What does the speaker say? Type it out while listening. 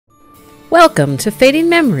Welcome to Fading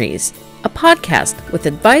Memories, a podcast with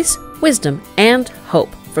advice, wisdom, and hope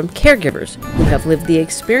from caregivers who have lived the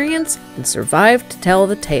experience and survived to tell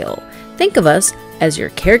the tale. Think of us as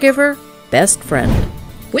your caregiver best friend.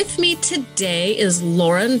 With me today is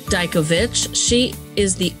Lauren Dykovitz. She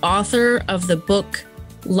is the author of the book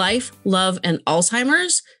Life, Love, and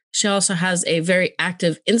Alzheimer's. She also has a very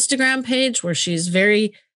active Instagram page where she's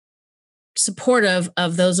very supportive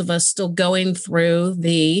of those of us still going through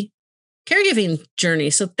the caregiving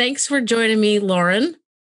journey. So thanks for joining me, Lauren.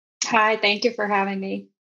 Hi, thank you for having me.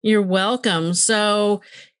 You're welcome. So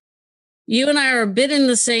you and I are a bit in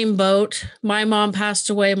the same boat. My mom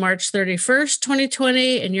passed away March 31st,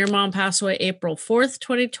 2020, and your mom passed away April 4th,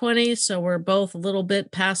 2020. So we're both a little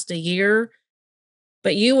bit past a year,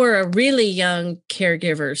 but you were a really young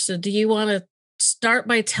caregiver. So do you want to start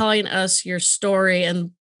by telling us your story?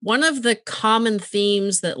 And one of the common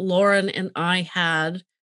themes that Lauren and I had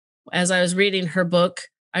as I was reading her book,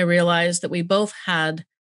 I realized that we both had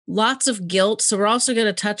lots of guilt. So we're also going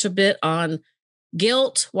to touch a bit on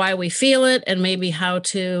guilt, why we feel it, and maybe how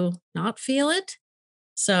to not feel it.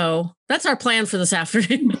 So that's our plan for this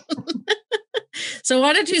afternoon. So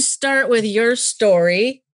why don't you start with your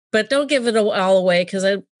story, but don't give it all away because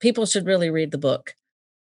people should really read the book.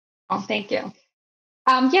 Oh, thank you.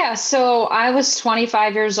 So I was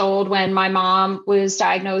 25 years old when my mom was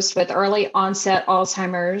diagnosed with early onset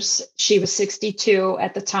Alzheimer's. She was 62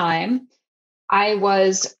 at the time. I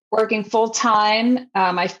was working full time,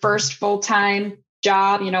 my first full-time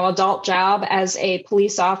job, adult job as a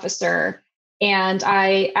police officer. And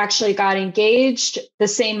I actually got engaged the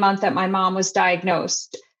same month that my mom was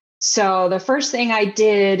diagnosed. So the first thing I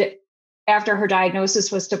did after her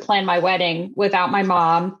diagnosis was to plan my wedding without my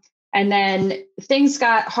mom. And then things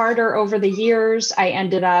got harder over the years. I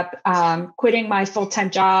ended up quitting my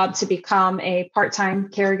full-time job to become a part-time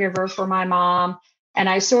caregiver for my mom. And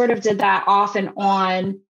I sort of did that off and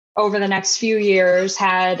on over the next few years,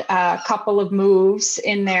 had a couple of moves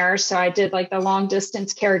in there. So I did like the long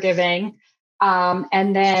distance caregiving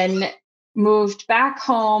and then moved back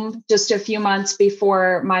home just a few months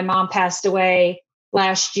before my mom passed away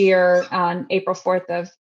last year on April 4th of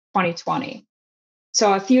 2020.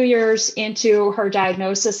 So a few years into her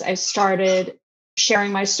diagnosis, I started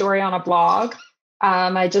sharing my story on a blog.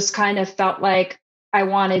 I just kind of felt like I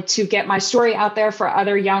wanted to get my story out there for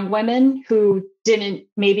other young women who didn't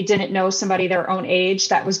know somebody their own age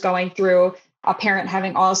that was going through a parent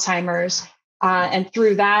having Alzheimer's. And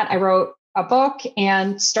through that, I wrote a book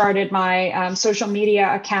and started my social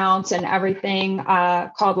media accounts and everything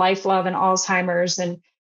called Life, Love, and Alzheimer's. And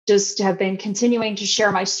just have been continuing to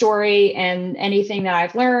share my story and anything that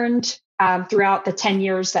I've learned throughout the 10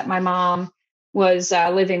 years that my mom was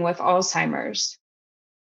living with Alzheimer's.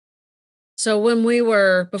 So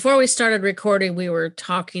before we started recording, we were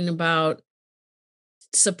talking about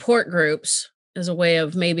support groups as a way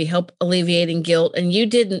of maybe help alleviating guilt. And you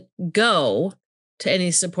didn't go to any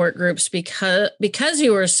support groups because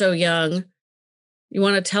you were so young. You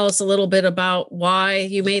want to tell us a little bit about why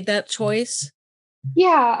you made that choice?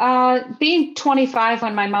 Yeah, being 25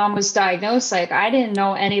 when my mom was diagnosed, I didn't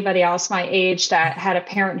know anybody else my age that had a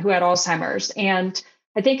parent who had Alzheimer's. And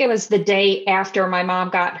I think it was the day after my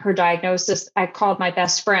mom got her diagnosis, I called my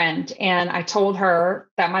best friend and I told her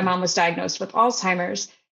that my mom was diagnosed with Alzheimer's.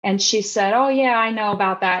 And she said, "Oh, yeah, I know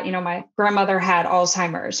about that. My grandmother had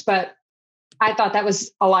Alzheimer's." But I thought that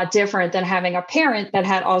was a lot different than having a parent that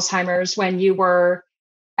had Alzheimer's when you were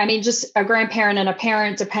just a grandparent and a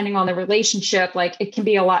parent, depending on the relationship, it can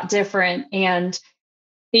be a lot different. And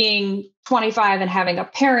being 25 and having a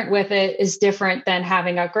parent with it is different than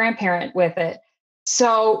having a grandparent with it.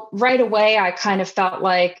 So right away, I kind of felt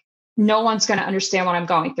like no one's going to understand what I'm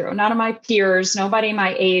going through. None of my peers, nobody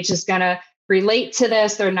my age is going to relate to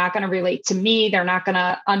this. They're not going to relate to me. They're not going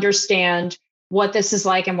to understand what this is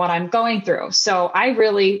like and what I'm going through. So I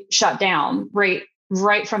really shut down right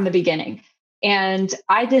from the beginning. And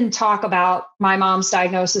I didn't talk about my mom's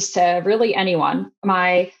diagnosis to really anyone.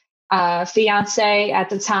 My fiance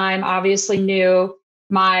at the time obviously knew.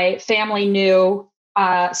 My family knew.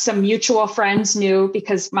 Some mutual friends knew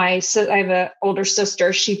because I have an older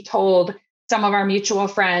sister. She told some of our mutual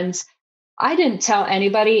friends. I didn't tell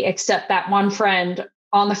anybody except that one friend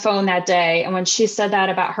on the phone that day. And when she said that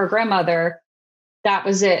about her grandmother, that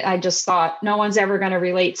was it. I just thought no one's ever going to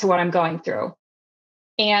relate to what I'm going through.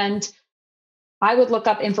 And I would look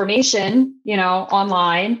up information,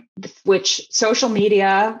 online, which social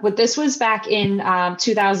media, this was back in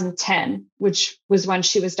 2010, which was when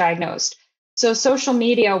she was diagnosed. So social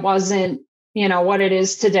media wasn't, what it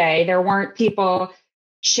is today. There weren't people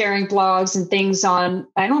sharing blogs and things on,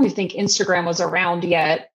 I don't even think Instagram was around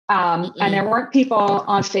yet. And there weren't people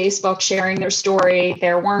on Facebook sharing their story.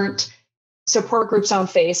 There weren't support groups on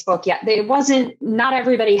Facebook yet. Not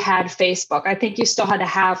everybody had Facebook. I think you still had to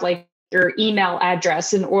have like your email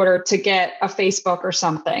address in order to get a Facebook or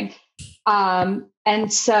something.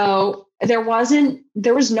 And so there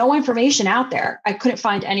was no information out there. I couldn't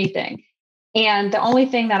find anything. And the only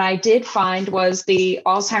thing that I did find was the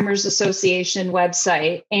Alzheimer's Association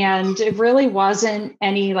website. And it really wasn't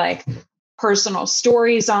any like personal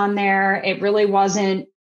stories on there. It really wasn't,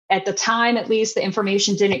 at the time, at least, the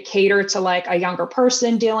information didn't cater to like a younger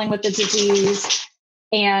person dealing with the disease.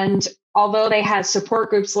 And although they had support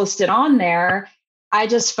groups listed on there, I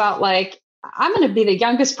just felt like I'm going to be the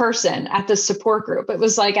youngest person at this support group. It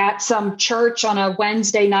was like at some church on a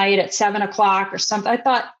Wednesday night at 7:00 or something. I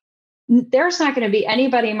thought, there's not going to be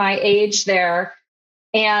anybody my age there.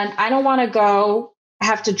 And I don't want to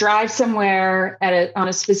have to drive somewhere on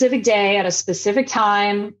a specific day at a specific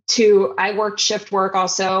time I worked shift work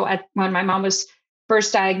also when my mom was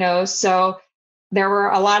first diagnosed. So there were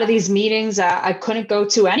a lot of these meetings I couldn't go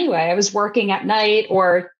to anyway. I was working at night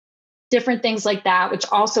or different things like that, which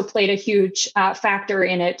also played a huge factor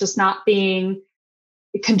in it, just not being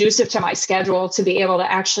conducive to my schedule to be able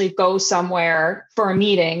to actually go somewhere for a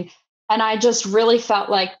meeting. And I just really felt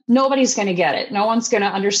like nobody's going to get it. No one's going to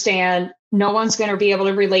understand. No one's going to be able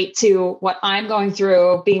to relate to what I'm going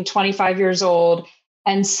through being 25 years old.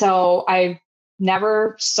 And so I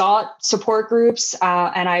never sought support groups.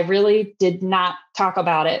 And I really did not talk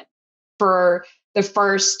about it for the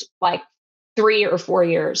first like 3 or 4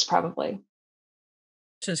 years, probably.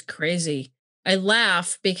 Just crazy. I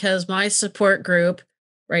laugh because my support group,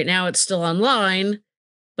 right now it's still online,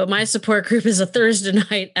 but my support group is a Thursday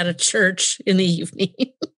night at a church in the evening.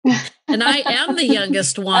 And I am the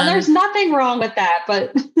youngest one. And there's nothing wrong with that,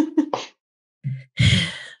 but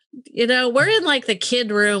we're in like the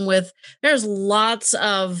kid room there's lots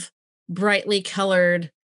of brightly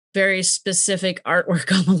colored, very specific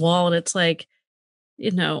artwork on the wall. And it's like,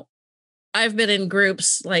 I've been in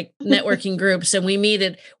groups, like networking groups, and we meet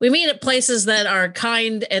at places that are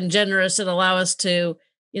kind and generous and allow us to,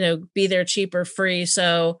 be there cheap or free.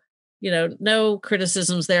 So, no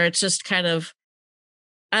criticisms there. It's just kind of,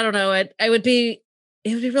 I don't know. It would be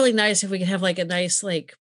really nice if we could have like a nice,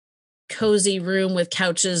 like cozy room with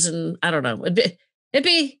couches and I don't know.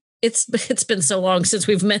 It's been so long since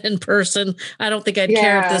we've met in person. I don't think I'd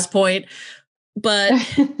care at this point. But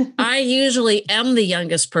I usually am the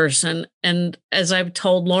youngest person. And as I've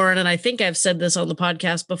told Lauren, and I think I've said this on the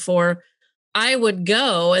podcast before, I would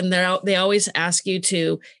go and they always ask you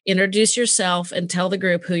to introduce yourself and tell the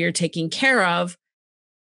group who you're taking care of.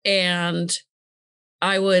 And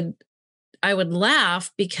I would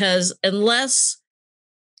laugh because unless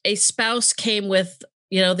a spouse came with,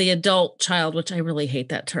 the adult child, which I really hate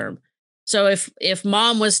that term. So if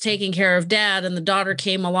mom was taking care of dad and the daughter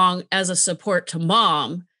came along as a support to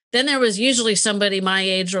mom, then there was usually somebody my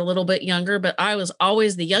age or a little bit younger, but I was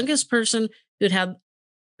always the youngest person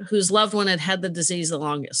whose loved one had the disease the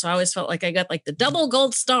longest. So I always felt like I got like the double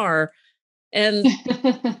gold star. And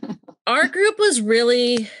our group was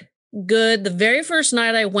really good. The very first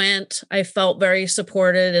night I went, I felt very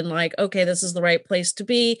supported and like, okay, this is the right place to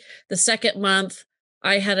be. The second month,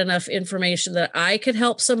 I had enough information that I could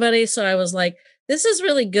help somebody. So I was like, this is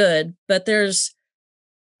really good. But there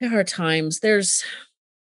are times I've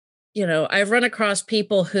run across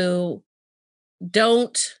people who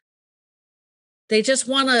they just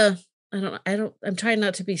want to, I'm trying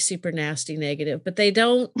not to be super nasty negative, but I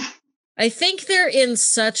think they're in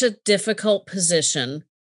such a difficult position.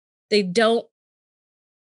 They just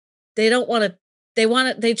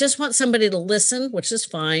want somebody to listen, which is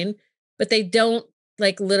fine, but they don't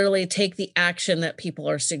like literally take the action that people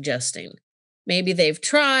are suggesting. Maybe they've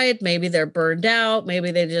tried, maybe they're burned out,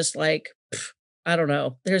 maybe they just like, I don't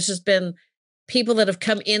know. There's just been people that have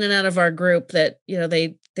come in and out of our group that,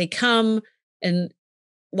 they come, and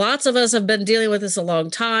lots of us have been dealing with this a long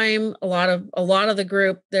time. A lot of the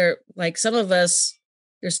group, they're like some of us,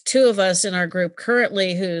 there's 2 of us in our group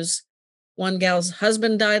currently whose one gal's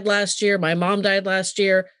husband died last year. My mom died last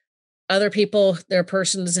year. Other people, their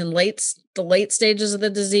person's in the late stages of the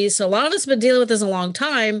disease. So a lot of us have been dealing with this a long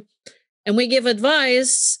time, and we give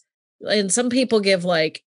advice, and some people give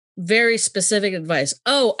like very specific advice.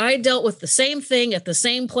 Oh, I dealt with the same thing at the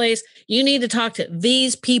same place. You need to talk to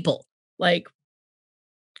these people. Like,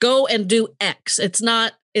 go and do X. It's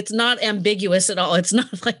not ambiguous at all. It's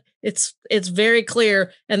not like it's very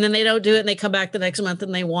clear. And then they don't do it and they come back the next month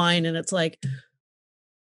and they whine. And it's like,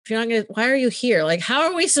 if you're not gonna, why are you here? Like, how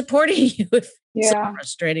are we supporting you So Yeah.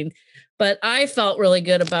 frustrating. But I felt really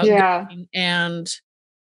good about Yeah. going and,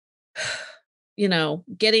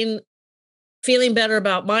 feeling better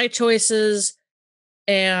about my choices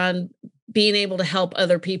and being able to help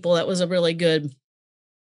other people. That was a really good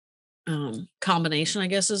combination, I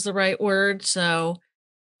guess is the right word. So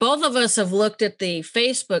both of us have looked at the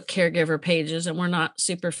Facebook caregiver pages and we're not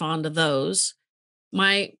super fond of those.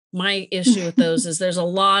 My issue with those is there's a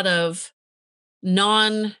lot of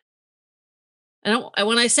non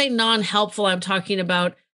when I say non-helpful, I'm talking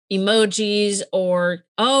about emojis or,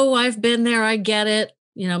 oh, I've been there, I get it.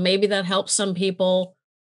 Maybe that helps some people.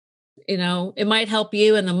 It might help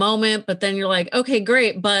you in the moment, but then you're like, okay,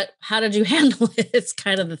 great, but how did you handle it? It's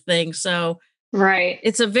kind of the thing. So Right.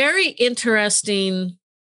 it's a very interesting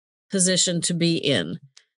position to be in.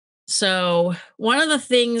 So one of the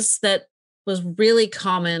things that was really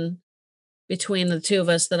common between the two of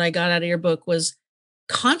us that I got out of your book was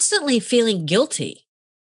constantly feeling guilty.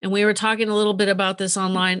 And we were talking a little bit about this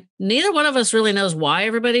online. Neither one of us really knows why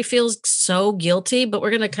everybody feels so guilty, but we're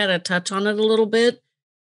going to kind of touch on it a little bit.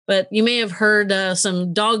 But you may have heard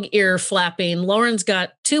some dog ear flapping. Lauren's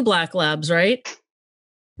got 2 black labs, right?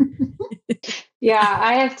 Yeah,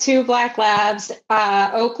 I have 2 black labs,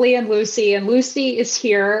 Oakley and Lucy. And Lucy is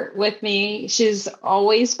here with me. She's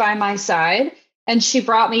always by my side. And she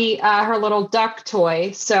brought me her little duck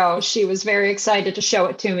toy. So she was very excited to show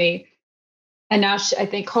it to me. And now I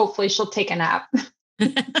think hopefully she'll take a nap.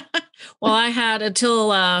 Well, I had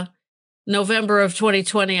until November of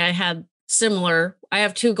 2020, I have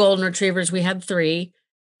 2 golden retrievers. We had 3.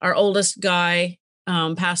 Our oldest guy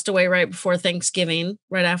passed away right before Thanksgiving,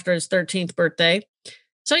 right after his 13th birthday.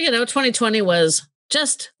 So, 2020 was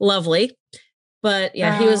just lovely. But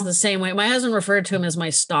yeah, he was the same way. My husband referred to him as my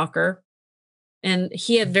stalker. And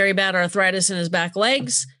he had very bad arthritis in his back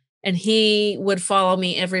legs. And he would follow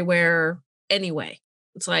me everywhere anyway.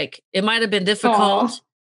 It's like, it might have been difficult. Aww.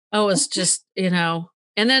 Oh, it's just, and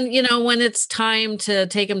then, when it's time to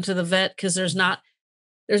take him to the vet, because there's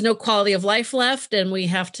no quality of life left and we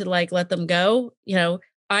have to let them go.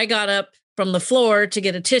 I got up from the floor to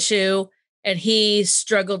get a tissue and he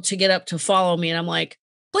struggled to get up to follow me. And I'm like,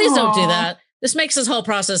 please don't do that. This makes this whole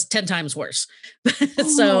process 10 times worse.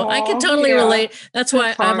 So I can totally relate. That's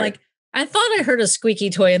why I'm like, I thought I heard a squeaky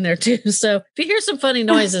toy in there too. So if you hear some funny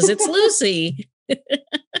noises, it's Lucy.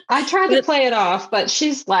 I tried to play it off, but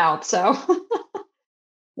she's loud. So,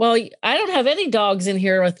 well, I don't have any dogs in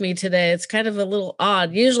here with me today. It's kind of a little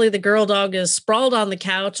odd. Usually the girl dog is sprawled on the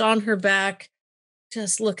couch on her back,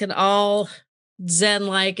 just looking all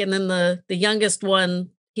zen-like. And then the youngest one,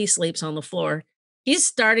 he sleeps on the floor. He's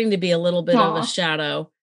starting to be a little bit of a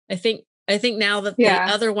shadow. I think now that the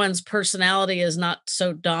other one's personality is not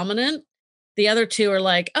so dominant, the other 2 are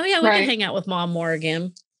like, oh yeah, we can hang out with mom more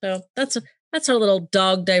again. So that's our little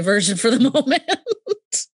dog diversion for the moment.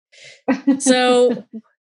 So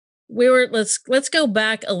let's go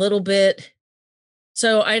back a little bit.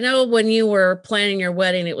 So I know when you were planning your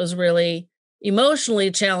wedding, it was really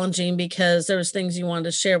emotionally challenging because there was things you wanted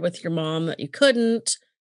to share with your mom that you couldn't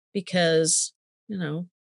because,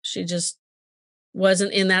 she just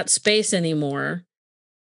wasn't in that space anymore.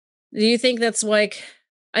 Do you think that's I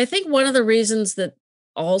think one of the reasons that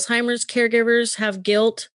Alzheimer's caregivers have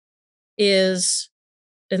guilt is,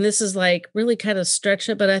 and this is really kind of stretch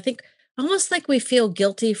it, but I think almost we feel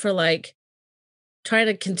guilty for trying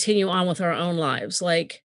to continue on with our own lives.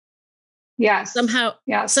 Yes. Somehow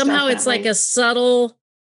definitely. it's a subtle,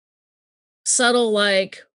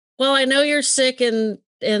 well, I know you're sick and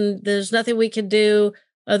there's nothing we can do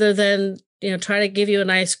other than, try to give you a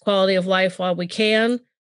nice quality of life while we can.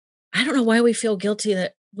 I don't know why we feel guilty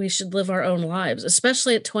that we should live our own lives,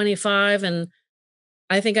 especially at 25. And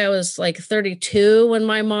I think I was 32 when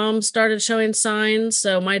my mom started showing signs.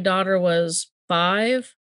 So my daughter was 5,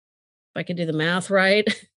 if I could do the math right.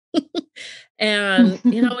 And,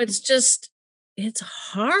 it's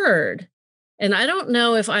hard. And I don't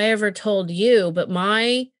know if I ever told you, but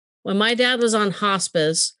when my dad was on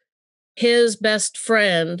hospice, his best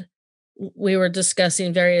friend, we were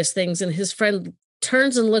discussing various things, and his friend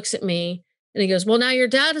turns and looks at me and he goes, well, now your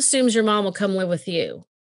dad assumes your mom will come live with you.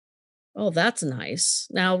 Oh, that's nice.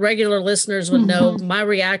 Now, regular listeners would know my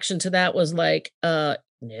reaction to that was no. I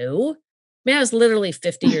mean, I was literally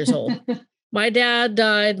 50 years old. My dad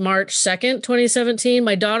died March 2nd, 2017.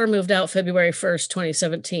 My daughter moved out February 1st,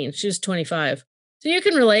 2017. She was 25. So you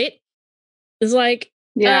can relate. It's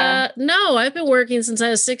no, I've been working since I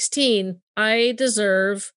was 16. I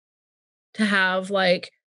deserve to have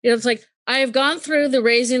it's I've gone through the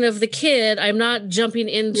raising of the kid. I'm not jumping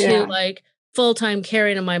into full-time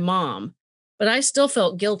caring of my mom, but I still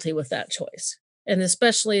felt guilty with that choice. And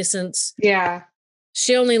especially since Yeah.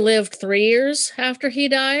 she only lived 3 years after he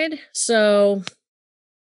died. So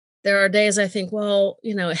there are days I think, well,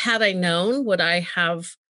 had I known, would I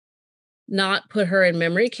have not put her in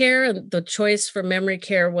memory care? And the choice for memory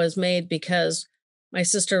care was made because my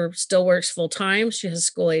sister still works full time. She has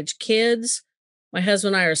school age kids. My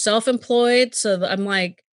husband and I are self employed. So I'm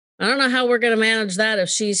like, I don't know how we're going to manage that if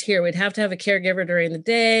she's here. We'd have to have a caregiver during the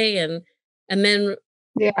day. And then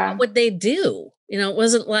what Yeah. would they do? It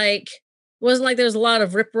wasn't like there was a lot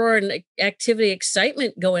of rip roar and activity,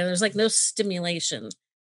 excitement going. There's like no stimulation.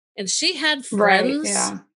 And she had Right. friends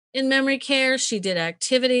Yeah. in memory care. She did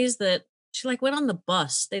activities that she like went on the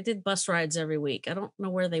bus. They did bus rides every week. I don't know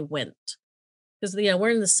where they went because we're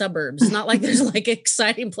in the suburbs. It's not like there's like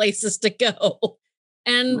exciting places to go.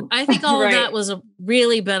 And I think all of that Right. was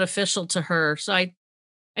really beneficial to her. So I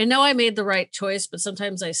know I made the right choice, but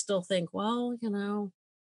sometimes I still think, well,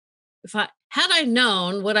 if I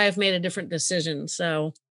known, would I have made a different decision?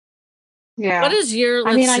 So what Yeah. is your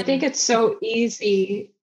I mean, let's I see. think it's so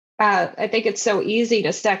easy. I think it's so easy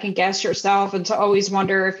to second guess yourself and to always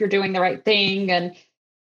wonder if you're doing the right thing. And,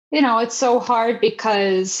 it's so hard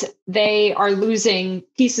because they are losing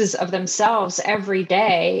pieces of themselves every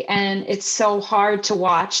day. And it's so hard to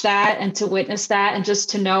watch that and to witness that and just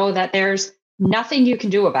to know that there's nothing you can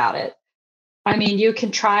do about it. I mean, you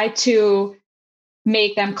can try to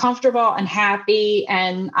make them comfortable and happy.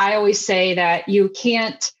 And I always say that you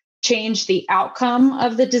can't change the outcome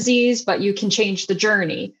of the disease, but you can change the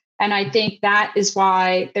journey. And I think that is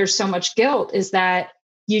why there's so much guilt, is that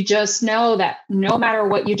you just know that no matter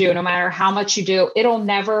what you do, no matter how much you do, it'll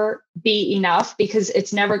never be enough because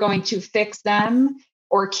it's never going to fix them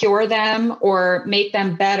or cure them or make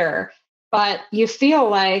them better. But you feel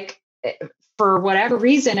like, for whatever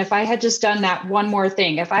reason, if I had just done that one more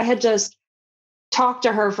thing, if I had just talked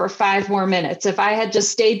to her for 5 more minutes, if I had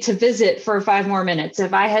just stayed to visit for 5 more minutes,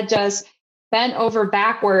 if I had just bent over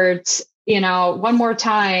backwards, one more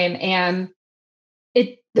time. And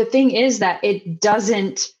the thing is that it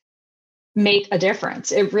doesn't make a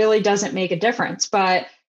difference. It really doesn't make a difference. But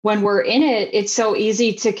when we're in it, it's so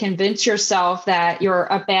easy to convince yourself that you're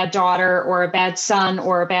a bad daughter or a bad son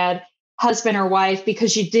or a bad husband or wife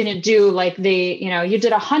because you didn't do like you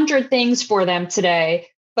did 100 things for them today,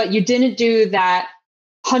 but you didn't do that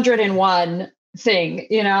 101 thing,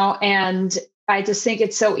 and I just think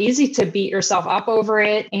it's so easy to beat yourself up over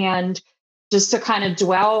it and just to kind of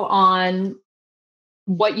dwell on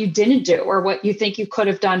what you didn't do or what you think you could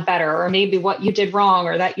have done better, or maybe what you did wrong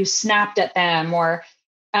or that you snapped at them,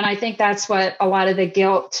 and I think that's what a lot of the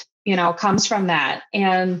guilt, comes from that.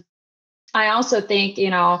 And I also think,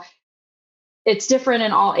 it's different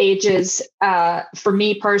in all ages. For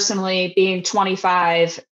me personally, being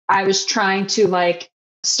 25, I was trying to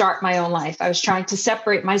start my own life. I was trying to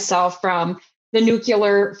separate myself from the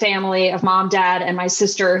nuclear family of mom, dad, and my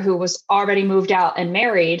sister who was already moved out and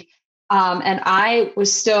married. And I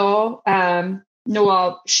was still,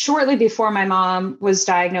 shortly before my mom was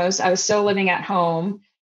diagnosed, I was still living at home,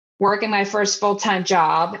 working my first full-time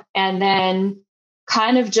job, and then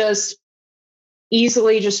kind of just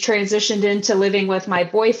easily just transitioned into living with my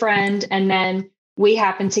boyfriend. And then we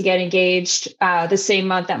happened to get engaged the same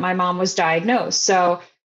month that my mom was diagnosed. So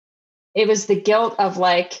it was the guilt of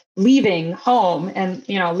leaving home and,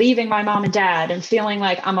 leaving my mom and dad and feeling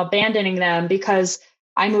like I'm abandoning them because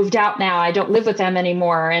I moved out now. I don't live with them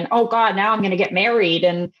anymore. And oh God, now I'm going to get married.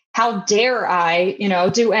 And how dare I,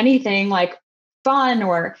 do anything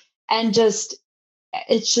fun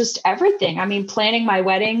it's just everything. I mean, planning my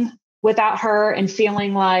wedding without her and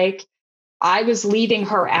feeling like I was leaving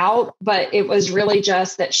her out, but it was really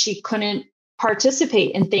just that she couldn't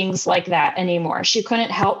participate in things like that anymore. She couldn't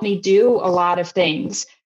help me do a lot of things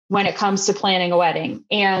when it comes to planning a wedding.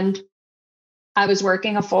 And I was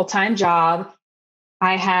working a full-time job.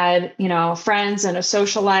 I had, friends and a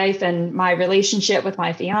social life and my relationship with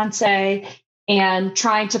my fiance and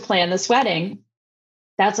trying to plan this wedding.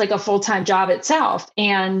 That's like a full-time job itself.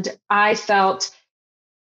 And I felt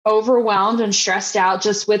overwhelmed and stressed out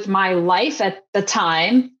just with my life at the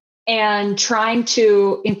time, and trying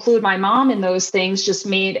to include my mom in those things just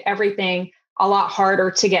made everything a lot harder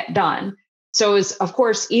to get done. So it was, of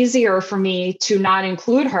course, easier for me to not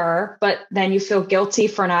include her, but then you feel guilty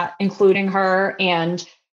for not including her. And,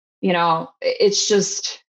 it's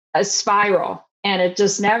just a spiral and it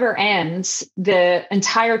just never ends. The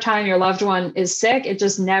entire time your loved one is sick, it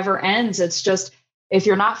just never ends. It's just, if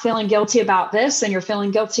you're not feeling guilty about this, then you're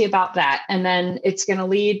feeling guilty about that. And then it's going to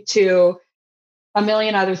lead to a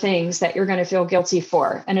million other things that you're going to feel guilty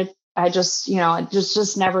for. And it just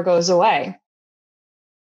never goes away.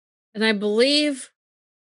 And I believe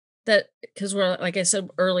that because we're, like I said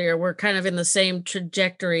earlier, we're kind of in the same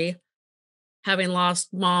trajectory, having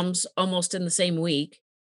lost moms almost in the same week.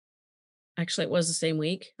 Actually, it was the same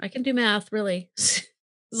week. I can do math, really. As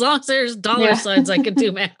long as there's dollar Yeah. signs, I can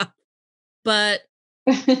do math. But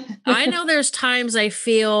I know there's times I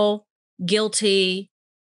feel guilty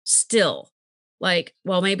still. Like,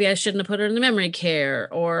 well, maybe I shouldn't have put her in the memory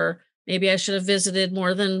care, or maybe I should have visited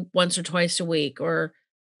more than once or twice a week, or,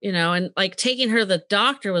 and like taking her to the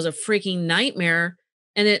doctor was a freaking nightmare.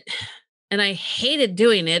 And and I hated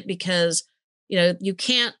doing it because, you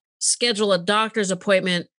can't schedule a doctor's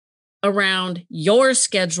appointment around your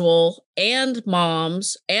schedule and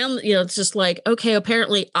mom's. And, it's just like, okay,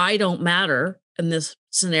 apparently I don't matter in this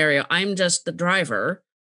scenario. I'm just the driver,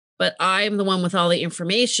 but I'm the one with all the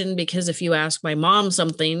information, because if you ask my mom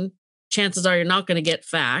something, chances are you're not going to get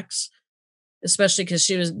facts, especially because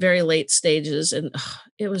she was very late stages. And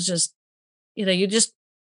it was just,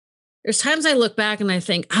 there's times I look back and I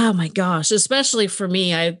think, oh my gosh, especially for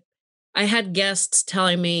me, I had guests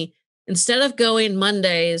telling me, instead of going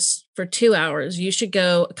Mondays for 2 hours, you should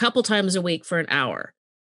go a couple times a week for an hour.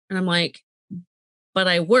 And I'm like, but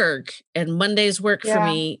I work and Mondays work for Yeah.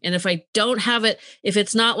 me. And if I don't have it, if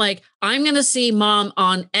it's not like I'm going to see mom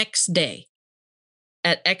on X day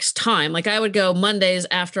at X time, like I would go Mondays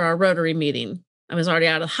after our Rotary meeting. I was already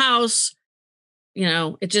out of the house.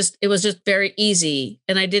 It was just very easy.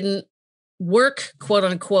 And I didn't work, quote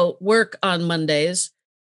unquote, work on Mondays.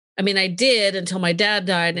 I mean, I did until my dad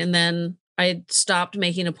died, and then I stopped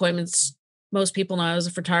making appointments. Most people know I was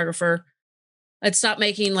a photographer. I'd stop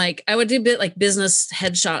making, like, I would do business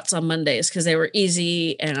headshots on Mondays because they were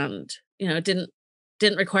easy, and it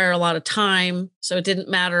didn't require a lot of time, so it didn't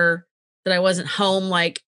matter that I wasn't home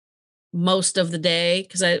like most of the day,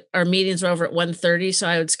 because our meetings were over at 1:30, so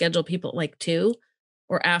I would schedule people at like 2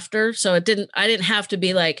 or after. So I didn't have to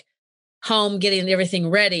be like home getting everything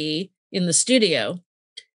ready in the studio.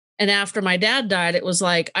 And after my dad died, it was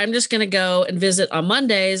like, I'm just going to go and visit on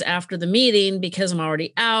Mondays after the meeting because I'm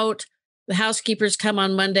already out. The housekeepers come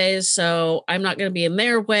on Mondays, so I'm not going to be in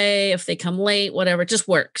their way. If they come late, whatever, it just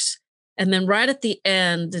works. And then right at the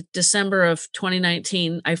end, December of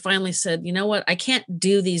 2019, I finally said, you know what? I can't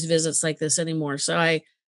do these visits like this anymore. So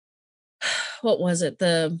what was it?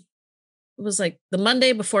 It was like the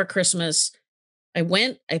Monday before Christmas. I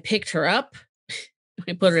picked her up,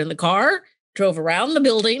 I put her in the car, drove around the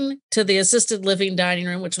building to the assisted living dining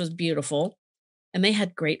room, which was beautiful. And they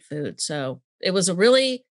had great food. So it was a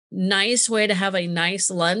really nice way to have a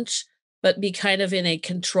nice lunch, but be kind of in a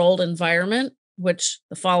controlled environment, which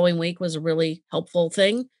the following week was a really helpful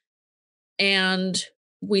thing. And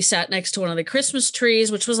we sat next to one of the Christmas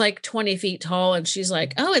trees, which was like 20 feet tall. And she's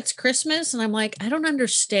like, oh, it's Christmas. And I'm like, I don't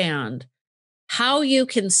understand how you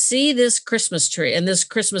can see this Christmas tree and this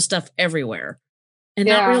Christmas stuff everywhere and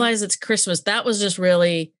not Yeah. realize it's Christmas. That was just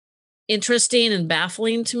really interesting and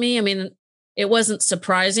baffling to me. I mean, it wasn't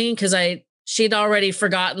surprising because she'd already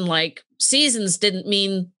forgotten, like, seasons didn't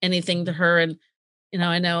mean anything to her. And,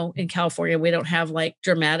 I know in California, we don't have like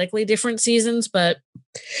dramatically different seasons, but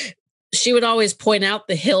she would always point out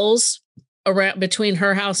the hills around between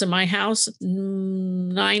her house and my house.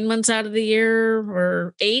 9 months out of the year,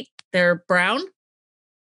 or 8, they're brown.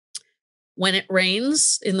 When it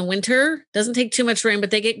rains in the winter, doesn't take too much rain,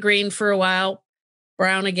 but they get green for a while,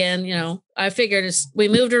 brown again. I figured we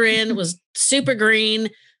moved her in, it was super green.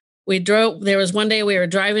 There was one day we were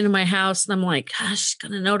driving to my house and I'm like, gosh, she's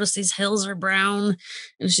going to notice these hills are brown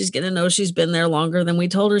and she's going to know she's been there longer than we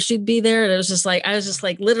told her she'd be there. And it was just like, I was just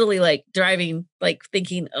like literally like driving, like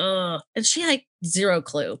thinking, and she had zero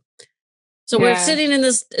clue. So we're sitting in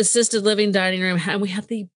this assisted living dining room and we had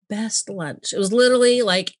the best lunch. It was literally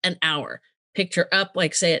like an hour. Picked her up,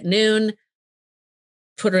 like say at noon,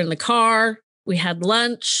 put her in the car. We had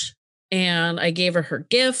lunch and I gave her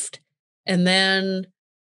gift. And then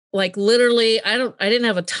like literally, I didn't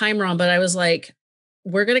have a timer on, but I was like,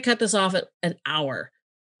 we're going to cut this off at an hour.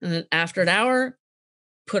 And then after an hour,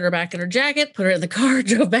 put her back in her jacket, put her in the car,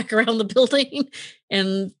 drove back around the building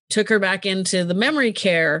and took her back into the memory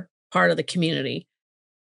care part of the community.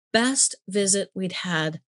 Best visit we'd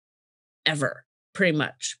had ever, pretty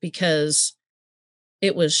much, because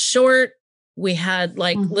it was short. We had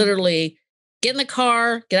like literally get in the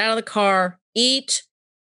car, get out of the car, eat,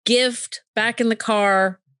 gift, back in the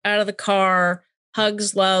car, out of the car,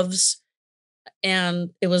 hugs, loves, and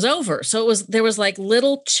it was over. So there was like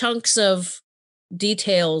little chunks of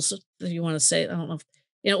details, if you want to say, I don't know.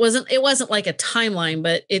 It wasn't like a timeline,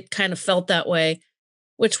 but it kind of felt that way,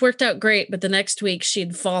 which worked out great. But the next week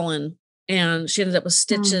she'd fallen and she ended up with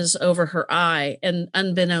stitches over her eye. And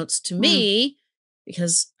unbeknownst to me,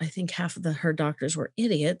 because I think half of her doctors were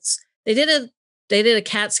idiots, they did a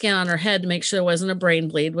CAT scan on her head to make sure there wasn't a brain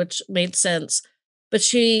bleed, which made sense. But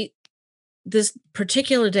this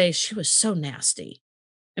particular day, she was so nasty.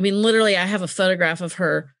 I mean, literally, I have a photograph of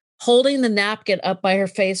her holding the napkin up by her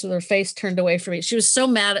face with her face turned away from me. She was so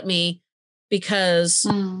mad at me because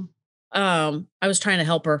I was trying to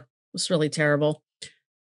help her. It was really terrible.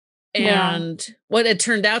 And what it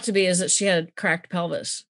turned out to be is that she had a cracked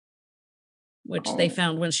pelvis, which they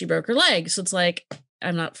found when she broke her leg. So it's like,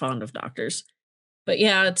 I'm not fond of doctors. But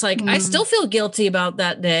yeah, it's like, I still feel guilty about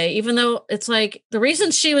that day, even though it's like the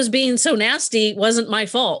reason she was being so nasty wasn't my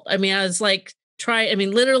fault. I mean, I was like,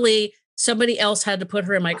 literally somebody else had to put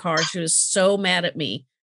her in my car. She was so mad at me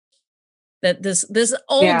that this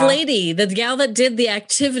old lady, the gal that did the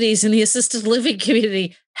activities in the assisted living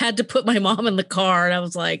community, had to put my mom in the car. And I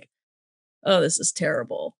was like, oh, this is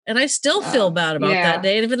terrible. And I still feel bad about that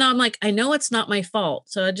day. And even though I'm like, I know it's not my fault.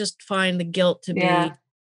 So I just find the guilt to be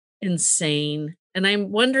insane. And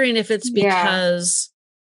I'm wondering if it's because,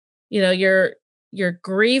 you're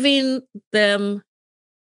grieving them.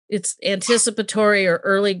 It's anticipatory or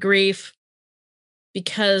early grief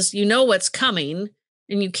because you know what's coming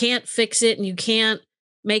and you can't fix it and you can't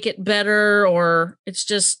make it better, or it's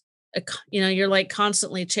just, you're like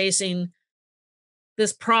constantly chasing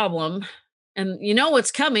this problem and you know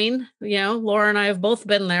what's coming. Laura and I have both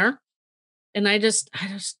been there. And I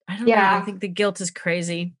don't know. I think the guilt is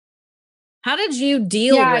crazy. How did you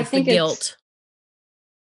deal with the guilt?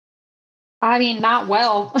 I mean, not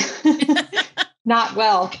well. Not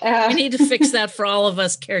well. We need to fix that for all of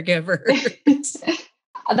us caregivers.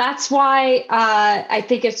 That's why I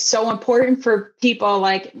think it's so important for people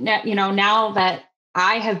like, now that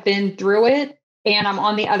I have been through it and I'm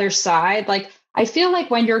on the other side, like, I feel like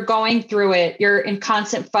when you're going through it, you're in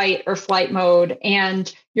constant fight or flight mode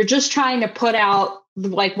and you're just trying to put out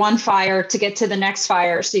like one fire to get to the next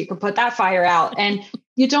fire so you can put that fire out. And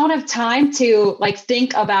you don't have time to like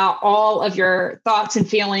think about all of your thoughts and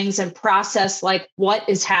feelings and process like what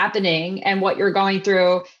is happening and what you're going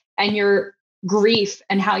through and your grief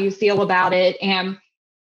and how you feel about it. And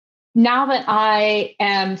now that I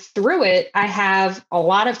am through it, I have a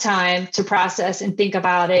lot of time to process and think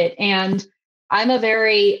about it. And I'm a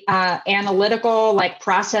very analytical, like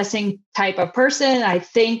processing type of person. I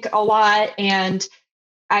think a lot, and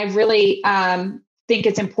I really think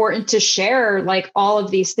it's important to share like all of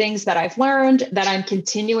these things that I've learned, that I'm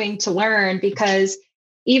continuing to learn, because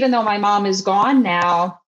even though my mom is gone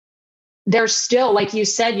now, there's still, like you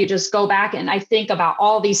said, you just go back and I think about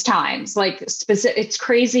all these times, like it's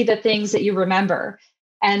crazy the things that you remember.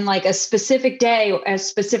 And like a specific day, a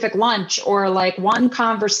specific lunch, or like one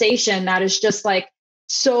conversation that is just like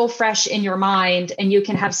so fresh in your mind, and you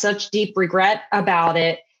can have such deep regret about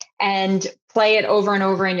it and play it over and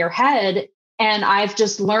over in your head. And I've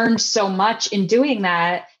just learned so much in doing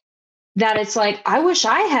that it's like, I wish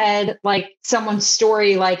I had like someone's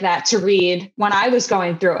story like that to read when I was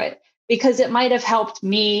going through it, because it might have helped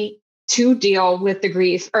me to deal with the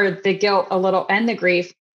grief or the guilt a little and the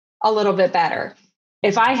grief a little bit better.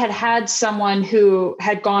 If I had had someone who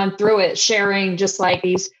had gone through it, sharing just like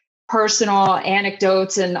these personal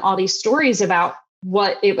anecdotes and all these stories about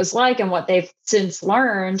what it was like and what they've since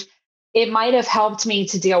learned, it might have helped me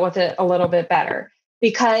to deal with it a little bit better,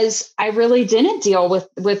 because I really didn't deal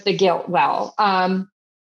with the guilt well.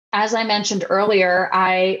 As I mentioned earlier,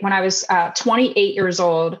 when I was 28 years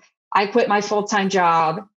old, I quit my full-time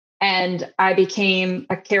job and I became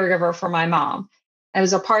a caregiver for my mom. I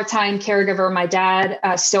was a part-time caregiver. My dad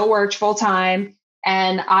still worked full-time,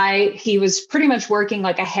 and he was pretty much working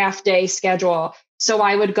like a half-day schedule. So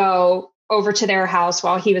I would go over to their house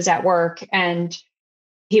while he was at work, and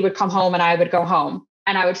he would come home and I would go home.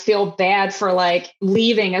 And I would feel bad for like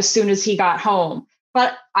leaving as soon as he got home.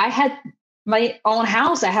 But I had my own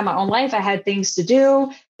house. I had my own life. I had things to do,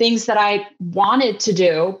 things that I wanted to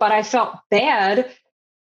do, but I felt bad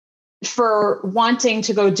for wanting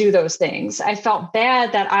to go do those things. I felt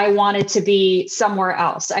bad that I wanted to be somewhere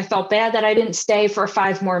else. I felt bad that I didn't stay for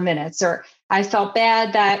 5 more minutes, or I felt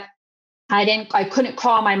bad that I couldn't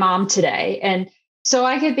call my mom today. And so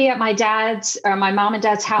I could be at my mom and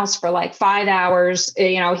dad's house for like 5 hours.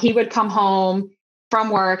 He would come home from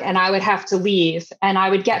work and I would have to leave, and I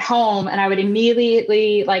would get home and I would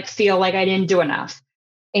immediately like feel like I didn't do enough.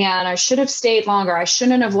 And I should have stayed longer. I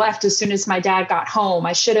shouldn't have left as soon as my dad got home.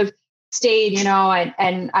 I should have stayed,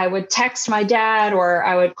 and I would text my dad or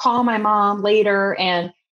I would call my mom later.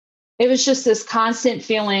 And it was just this constant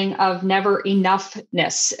feeling of never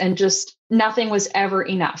enoughness, and just nothing was ever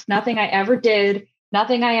enough. Nothing I ever did,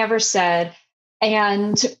 nothing I ever said.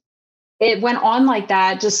 And it went on like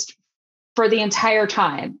that just for the entire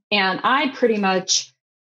time. And I pretty much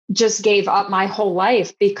just gave up my whole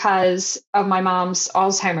life because of my mom's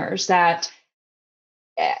Alzheimer's, that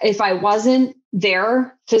if I wasn't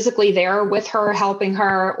there, physically there with her, helping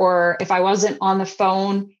her, or if I wasn't on the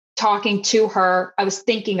phone talking to her, I was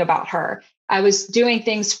thinking about her. I was doing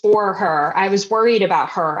things for her. I was worried about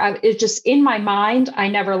her. It just, in my mind, I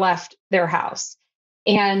never left their house.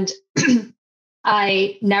 And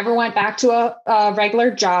I never went back to a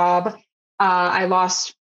regular job. I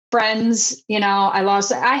lost friends,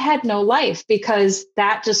 I had no life because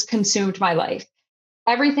that just consumed my life.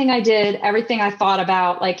 Everything I did, everything I thought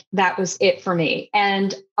about, like that was it for me.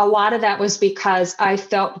 And a lot of that was because I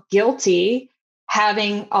felt guilty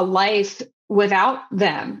having a life without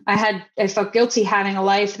them. I felt guilty having a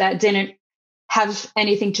life that didn't have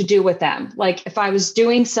anything to do with them. Like if I was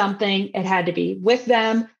doing something, it had to be with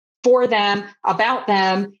them, for them, about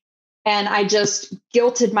them. And I just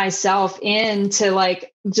guilted myself into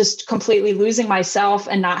like just completely losing myself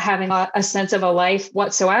and not having a sense of a life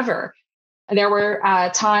whatsoever. There were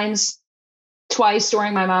times twice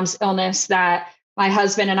during my mom's illness that my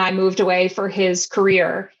husband and I moved away for his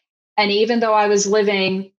career. And even though I was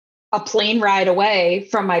living a plane ride away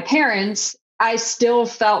from my parents, I still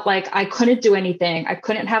felt like I couldn't do anything. I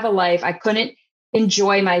couldn't have a life. I couldn't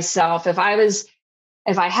enjoy myself. If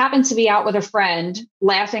I happened to be out with a friend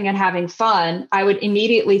laughing and having fun, I would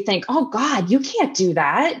immediately think, oh God, you can't do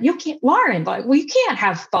that. You can't, Lauren, like, well, you can't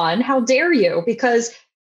have fun. How dare you? Because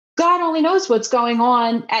God only knows what's going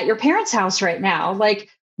on at your parents' house right now. Like,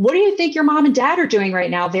 what do you think your mom and dad are doing right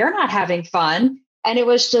now? They're not having fun. And it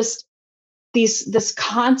was just this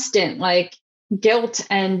constant like guilt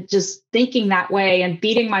and just thinking that way and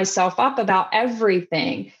beating myself up about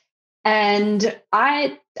everything. And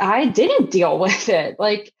I didn't deal with it.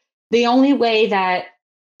 Like the only way that,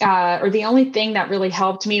 or the only thing that really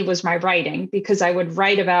helped me was my writing, because I would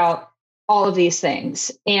write about all of these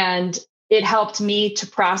things. And it helped me to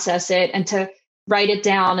process it and to write it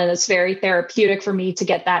down. And it's very therapeutic for me to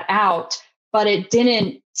get that out. But it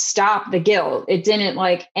didn't stop the guilt. It didn't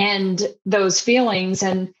like end those feelings.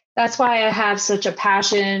 And that's why I have such a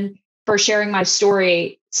passion for sharing my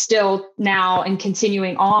story still now and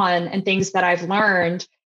continuing on, and things that I've learned,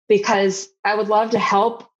 because I would love to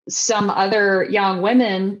help some other young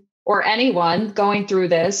women or anyone going through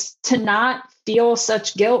this to not feel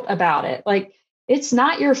such guilt about it. Like, it's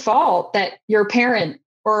not your fault that your parent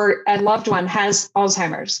or a loved one has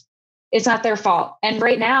Alzheimer's. It's not their fault. And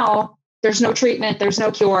right now, there's no treatment, there's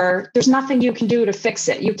no cure, there's nothing you can do to fix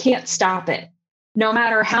it. You can't stop it. No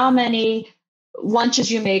matter how many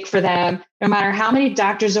lunches you make for them, no matter how many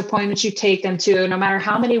doctor's appointments you take them to, no matter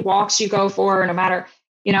how many walks you go for, no matter,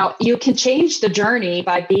 you can change the journey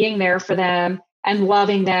by being there for them and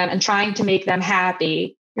loving them and trying to make them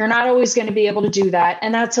happy. You're not always going to be able to do that.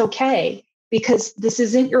 And that's okay, because this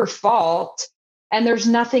isn't your fault. And there's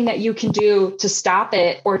nothing that you can do to stop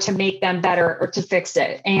it or to make them better or to fix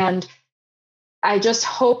it. And I just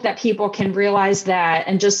hope that people can realize that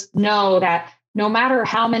and just know that no matter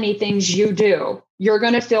how many things you do, you're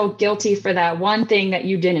going to feel guilty for that one thing that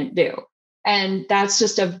you didn't do. And that's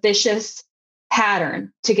just a vicious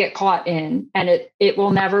pattern to get caught in. And it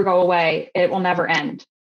will never go away. It will never end.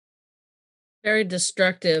 Very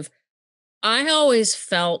destructive. I always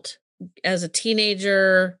felt as a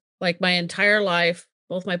teenager, like my entire life,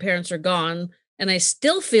 both my parents are gone, and I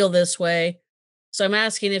still feel this way. So I'm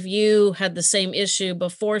asking if you had the same issue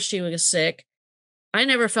before she was sick. I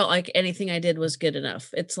never felt like anything I did was good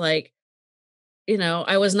enough. It's like,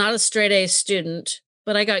 I was not a straight A student,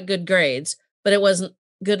 but I got good grades, but it wasn't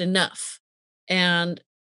good enough. And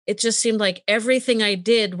it just seemed like everything I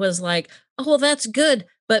did was like, oh, well, that's good,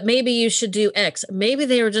 but maybe you should do X. Maybe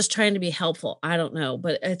they were just trying to be helpful. I don't know.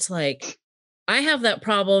 But it's like, I have that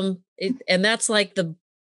problem. And that's like the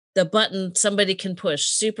button somebody can push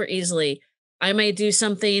super easily. I may do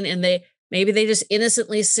something and maybe they just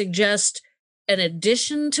innocently suggest an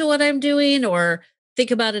addition to what I'm doing, or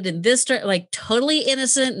think about it in this, like totally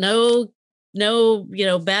innocent, no,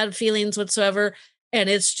 bad feelings whatsoever. And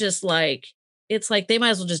it's just like, they might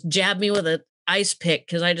as well just jab me with an ice pick,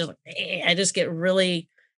 because I just get really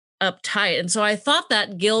uptight. And so I thought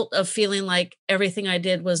that guilt of feeling like everything I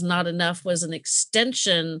did was not enough was an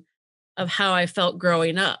extension of how I felt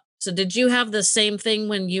growing up. So did you have the same thing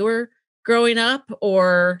when you were growing up?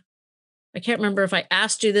 Or I can't remember if I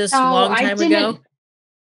asked you this a long time ago.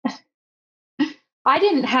 I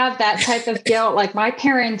didn't have that type of guilt. Like my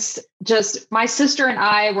parents just my sister and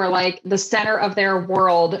I were like the center of their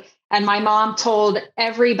world. And my mom told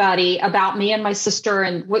everybody about me and my sister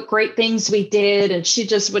and what great things we did. And she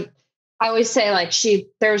just would, I always say, like,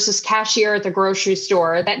 there's this cashier at the grocery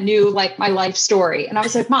store that knew like my life story. And I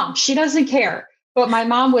was like, Mom, she doesn't care. But my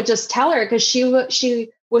mom would just tell her because she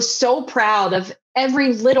was so proud of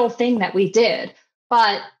every little thing that we did.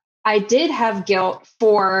 But I did have guilt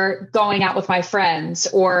for going out with my friends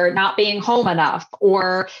or not being home enough.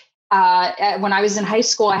 Or when I was in high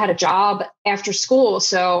school, I had a job after school.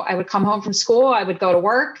 So I would come home from school, I would go to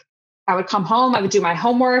work, I would come home, I would do my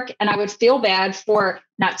homework, and I would feel bad for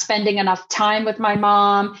not spending enough time with my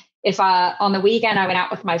mom. If on the weekend I went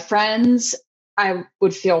out with my friends, I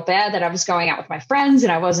would feel bad that I was going out with my friends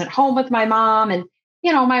and I wasn't home with my mom. And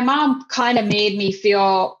my mom kind of made me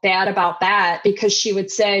feel bad about that because she would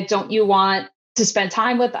say, don't you want to spend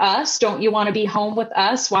time with us? Don't you want to be home with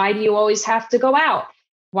us? Why do you always have to go out?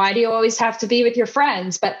 Why do you always have to be with your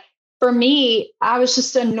friends? But for me, I was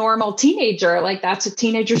just a normal teenager. Like, that's what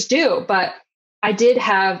teenagers do. But I did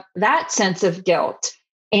have that sense of guilt.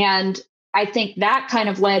 And I think that kind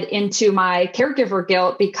of led into my caregiver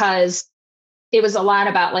guilt because it was a lot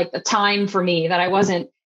about like the time for me that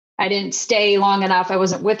I didn't stay long enough. I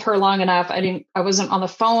wasn't with her long enough. I wasn't on the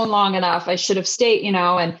phone long enough. I should have stayed,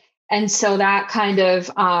 and so that kind of,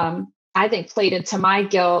 I think played into my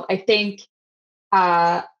guilt. I think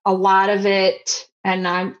a lot of it, and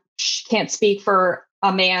I can't speak for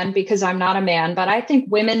a man because I'm not a man, but I think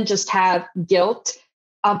women just have guilt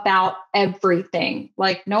about everything.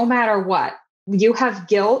 Like, no matter what, you have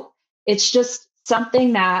guilt. It's just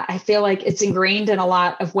something that I feel like it's ingrained in a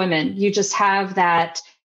lot of women. You just have that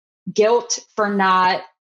guilt for not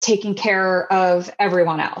taking care of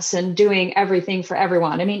everyone else and doing everything for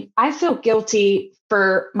everyone. I mean, I feel guilty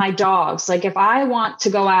for my dogs. Like, if I want to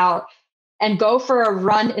go out and go for a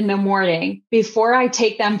run in the morning before I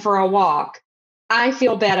take them for a walk, I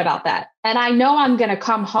feel bad about that. And I know I'm going to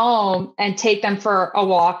come home and take them for a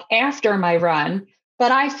walk after my run,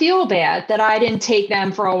 but I feel bad that I didn't take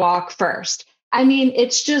them for a walk first. I mean,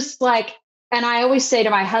 it's just like, and I always say to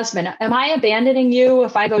my husband, am I abandoning you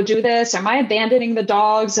if I go do this? Am I abandoning the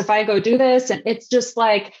dogs if I go do this? And it's just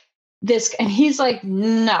like this. And he's like,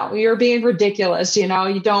 no, you're being ridiculous. You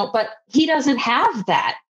don't, but he doesn't have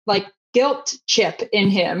that like guilt chip in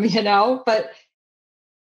him, but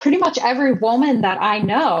pretty much every woman that I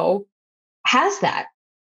know has that.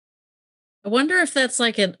 I wonder if that's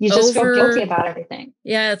like you just feel guilty about everything.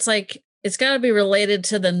 Yeah. It's like, it's got to be related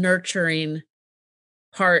to the nurturing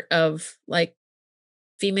part of like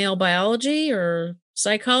female biology or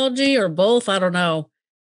psychology or both. I don't know.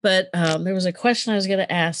 But there was a question I was going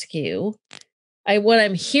to ask you. What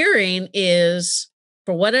I'm hearing is,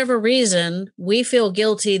 for whatever reason, we feel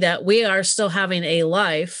guilty that we are still having a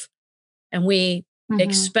life and we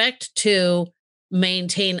expect to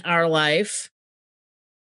maintain our life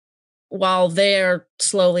while they're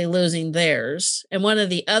slowly losing theirs. And one of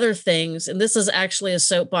the other things, and this is actually a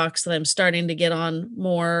soapbox that I'm starting to get on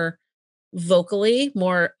more vocally,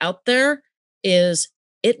 more out there, is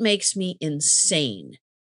it makes me insane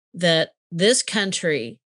that this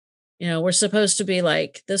country, we're supposed to be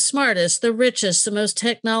like the smartest, the richest, the most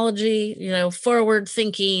technology, forward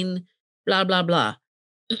thinking, blah, blah, blah.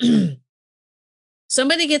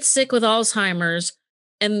 Somebody gets sick with Alzheimer's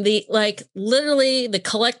and literally the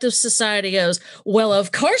collective society goes, well,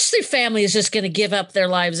 of course the family is just going to give up their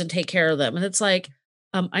lives and take care of them. And it's like,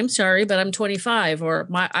 I'm sorry, but I'm 25 or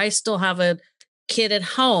I still have a kid at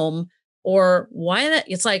home, or why that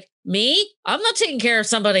it's like me, I'm not taking care of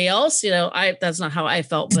somebody else. That's not how I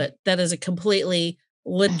felt, but that is a completely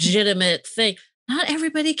legitimate thing. Not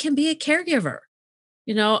everybody can be a caregiver.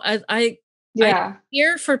 I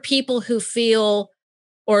fear for people who feel,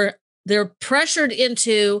 or they're pressured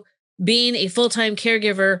into being a full-time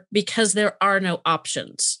caregiver because there are no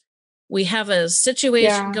options. We have a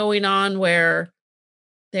situation going on where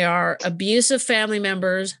there are abusive family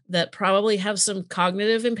members that probably have some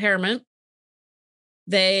cognitive impairment.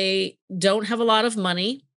 They don't have a lot of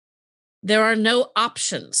money. There are no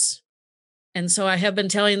options. And so I have been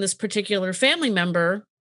telling this particular family member,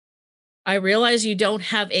 I realize you don't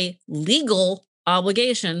have a legal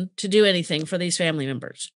obligation to do anything for these family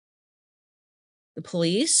members. The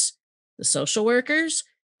police, the social workers,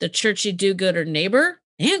 the churchy do-gooder neighbor,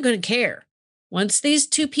 they ain't going to care. Once these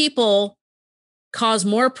two people cause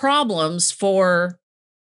more problems for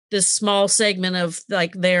this small segment of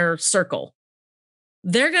like their circle,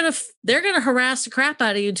 they're gonna harass the crap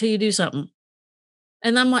out of you until you do something.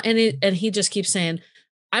 And I'm like, and he just keeps saying,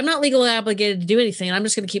 I'm not legally obligated to do anything. I'm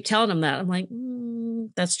just going to keep telling him that. I'm like,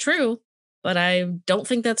 that's true. but I don't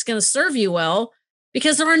think that's going to serve you well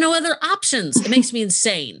because there are no other options. It makes me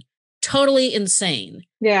insane, totally insane.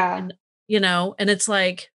 Yeah. And, and it's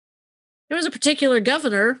like, there was a particular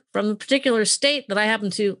governor from a particular state that I happen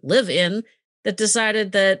to live in that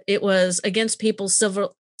decided that it was against people's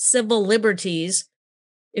civil liberties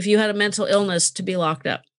if you had a mental illness to be locked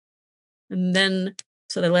up. And then,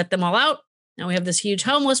 so they let them all out. Now we have this huge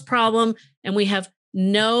homeless problem, and we have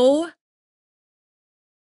no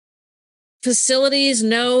facilities,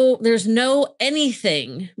 there's no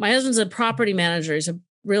anything. My husband's a property manager. He's a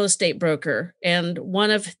real estate broker. And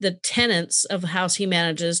one of the tenants of the house he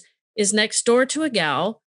manages is next door to a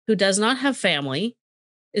gal who does not have family,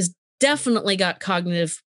 is definitely got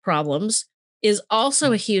cognitive problems, is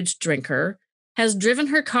also a huge drinker, has driven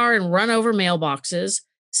her car and run over mailboxes,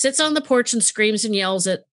 sits on the porch and screams and yells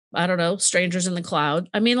at, I don't know, strangers in the cloud.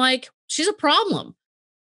 I mean, like, she's a problem.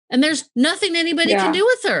 And there's nothing anybody can do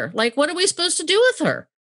with her. Like, what are we supposed to do with her?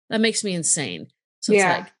 That makes me insane. So it's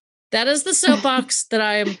like, that is the soapbox that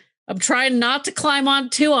I'm trying not to climb on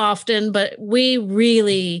too often, but we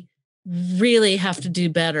really, really have to do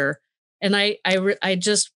better. And I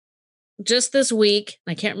just this week,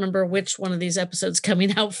 I can't remember which one of these episodes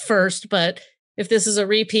coming out first, but if this is a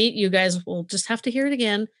repeat, you guys will just have to hear it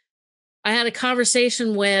again. I had a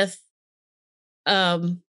conversation with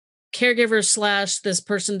Caregivers / this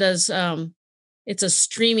person does, it's a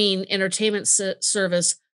streaming entertainment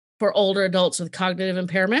service for older adults with cognitive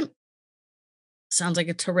impairment. Sounds like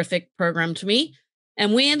a terrific program to me.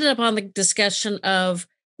 And we ended up on the discussion of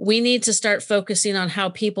we need to start focusing on how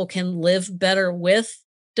people can live better with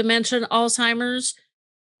dementia and Alzheimer's.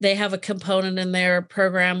 They have a component in their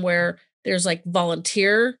program where there's like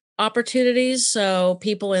volunteer opportunities. So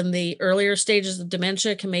people in the earlier stages of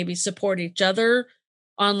dementia can maybe support each other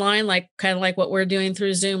online, like kind of like what we're doing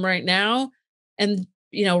through Zoom right now. And,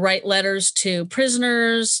 write letters to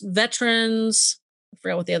prisoners, veterans. I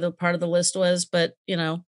forgot what the other part of the list was, but,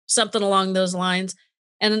 something along those lines.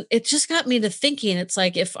 And it just got me to thinking, it's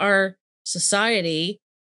like if our society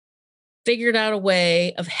figured out a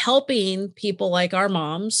way of helping people like our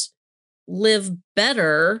moms live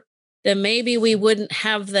better, then maybe we wouldn't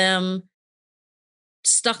have them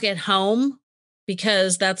stuck at home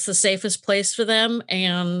because that's the safest place for them.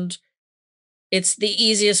 And it's the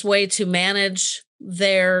easiest way to manage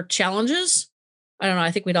their challenges. I don't know.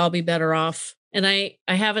 I think we'd all be better off. And I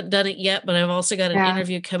haven't done it yet, but I've also got an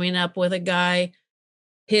interview coming up with a guy.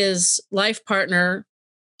 His life partner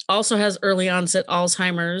also has early onset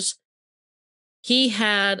Alzheimer's. He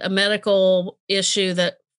had a medical issue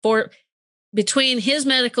between his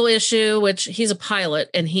medical issue, which he's a pilot,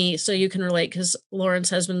 and so you can relate because Lauren's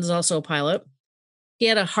husband is also a pilot. He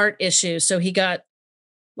had a heart issue, so he got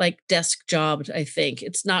like desk jobbed, I think.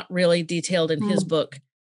 It's not really detailed in his book.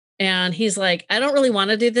 And he's like, I don't really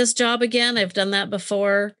want to do this job again. I've done that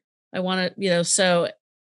before. I want to, so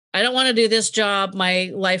I don't want to do this job.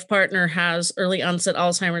 My life partner has early onset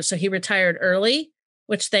Alzheimer's, so he retired early,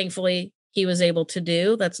 which thankfully he was able to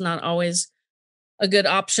do. That's not always a good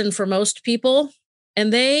option for most people.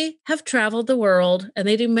 And they have traveled the world and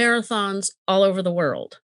they do marathons all over the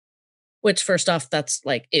world. Which, first off, that's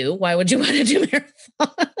like, ew, why would you want to do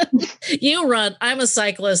marathon? You run. I'm a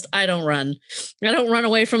cyclist. I don't run. I don't run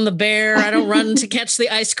away from the bear. I don't run to catch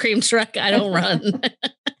the ice cream truck. I don't run.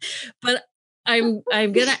 But I'm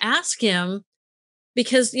going to ask him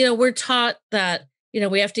because, we're taught that,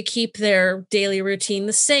 we have to keep their daily routine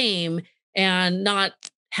the same and not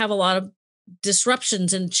have a lot of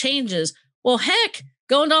disruptions and changes. Well, heck,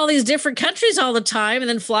 going to all these different countries all the time and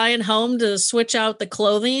then flying home to switch out the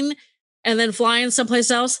clothing and then flying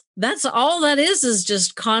someplace else. That's all that is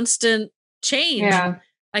just constant change. Yeah.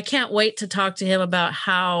 I can't wait to talk to him about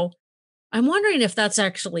how I'm wondering if that's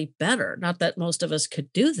actually better. Not that most of us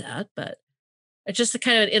could do that, but it's just a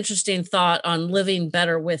kind of an interesting thought on living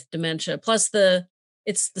better with dementia. Plus the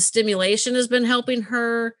stimulation has been helping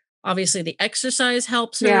her. Obviously the exercise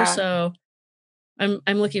helps her. Yeah. So I'm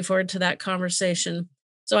looking forward to that conversation.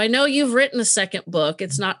 So I know you've written a second book.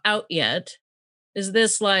 It's not out yet. Is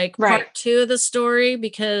this like part 2 of the story?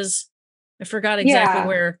 Because I forgot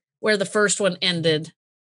exactly where the first one ended.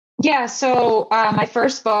 Yeah. So my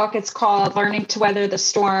first book, it's called Learning to Weather the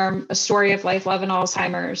Storm, A Story of Life, Love, and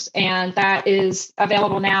Alzheimer's. And that is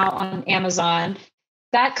available now on Amazon.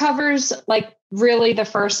 That covers like really the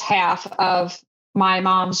first half of my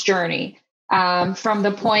mom's journey. From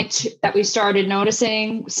the point that we started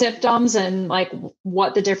noticing symptoms and like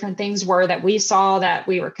what the different things were that we saw that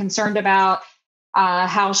we were concerned about,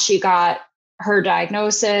 how she got her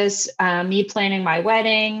diagnosis, me planning my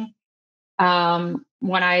wedding,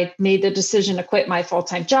 when I made the decision to quit my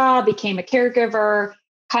full-time job, became a caregiver,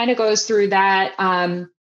 kind of goes through that. And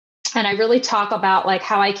I really talk about like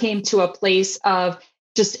how I came to a place of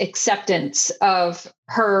just acceptance of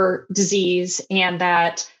her disease and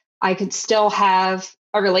that I could still have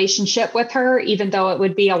a relationship with her, even though it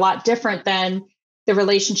would be a lot different than the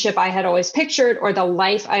relationship I had always pictured or the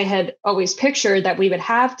life I had always pictured that we would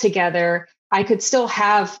have together. I could still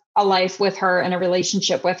have a life with her and a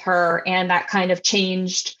relationship with her. And that kind of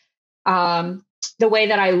changed the way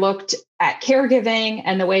that I looked at caregiving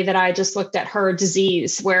and the way that I just looked at her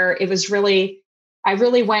disease, where it was really, I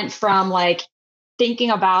really went from like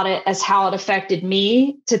thinking about it as how it affected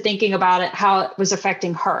me to thinking about it, how it was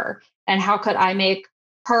affecting her and how could I make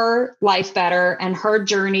her life better and her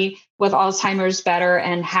journey with Alzheimer's better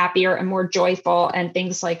and happier and more joyful and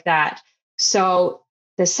things like that. So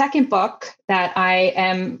the second book that I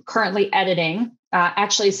am currently editing,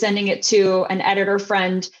 actually sending it to an editor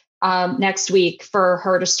friend next week for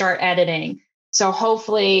her to start editing. So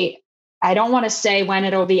hopefully, I don't want to say when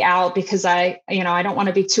it'll be out because I don't want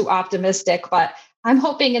to be too optimistic, but I'm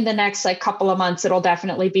hoping in the next like couple of months, it'll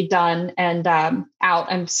definitely be done and out.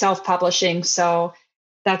 I'm self-publishing. So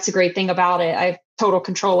that's a great thing about it. I have total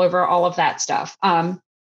control over all of that stuff.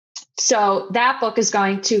 So that book is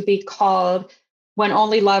going to be called When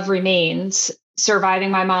Only Love Remains,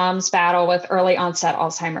 Surviving My Mom's Battle with Early Onset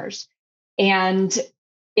Alzheimer's. And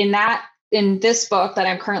in this book that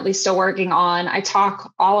I'm currently still working on, I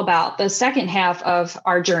talk all about the second half of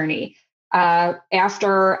our journey.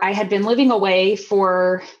 After I had been living away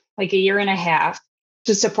for like a year and a half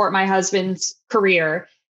to support my husband's career,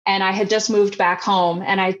 and I had just moved back home,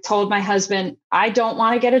 and I told my husband, I don't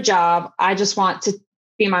want to get a job. I just want to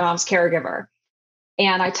be my mom's caregiver.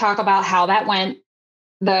 And I talk about how that went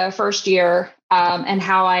the first year and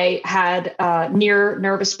how I had a near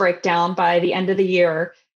nervous breakdown by the end of the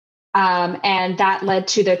year. And that led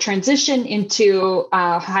to the transition into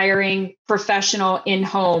hiring professional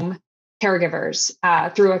in-home caregivers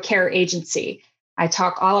through a care agency. I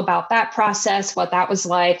talk all about that process, what that was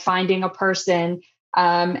like, finding a person,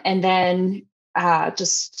 and then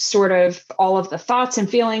just sort of all of the thoughts and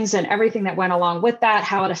feelings and everything that went along with that,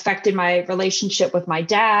 how it affected my relationship with my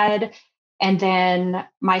dad. And then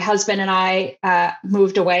my husband and I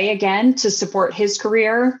moved away again to support his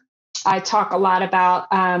career. I talk a lot about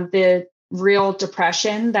the real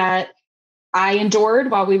depression that I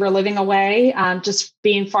endured while we were living away, just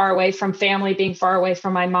being far away from family, being far away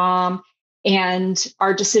from my mom, and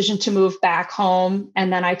our decision to move back home.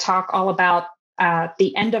 And then I talk all about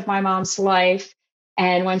the end of my mom's life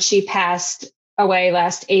and when she passed away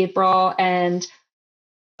last April, and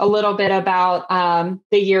a little bit about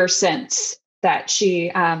the year since she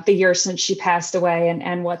passed away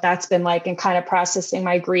and what that's been like, and kind of processing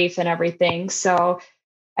my grief and everything. So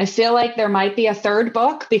I feel like there might be a third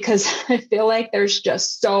book because I feel like there's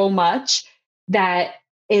just so much that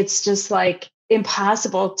it's just like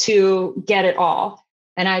impossible to get it all.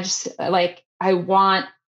 And I want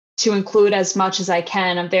to include as much as I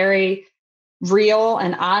can. I'm very real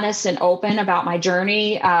and honest and open about my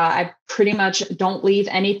journey. I pretty much don't leave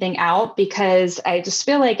anything out because I just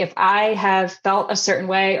feel like if I have felt a certain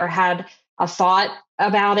way or had a thought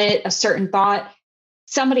about it, a certain thought,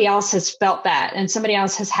 somebody else has felt that and somebody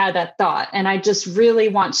else has had that thought. And I just really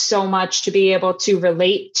want so much to be able to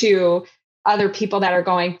relate to other people that are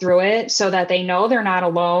going through it so that they know they're not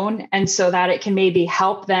alone, and so that it can maybe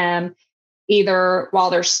help them either while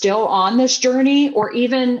they're still on this journey, or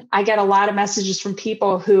even I get a lot of messages from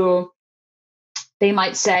people who they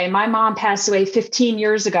might say, my mom passed away 15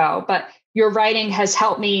 years ago, but your writing has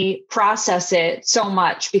helped me process it so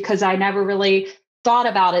much because I never really thought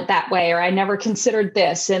about it that way, or I never considered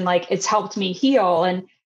this, and like it's helped me heal. And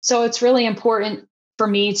so it's really important for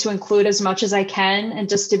me to include as much as I can and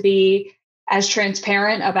just to be as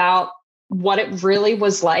transparent about what it really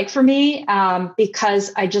was like for me,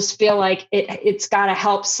 because I just feel like it's got to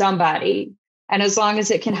help somebody. And as long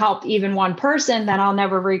as it can help even one person, then I'll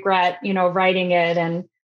never regret, writing it. And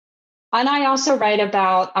I also write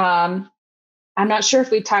about, I'm not sure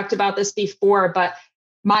if we talked about this before, but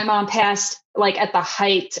my mom passed like at the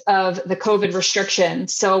height of the COVID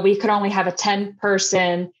restrictions. So we could only have a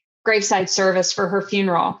 10-person graveside service for her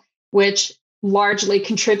funeral, which largely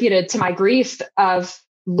contributed to my grief of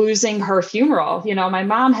losing her funeral. My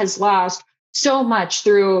mom has lost so much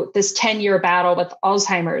through this 10-year battle with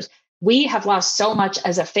Alzheimer's. We have lost so much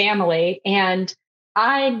as a family. And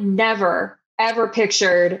I never, ever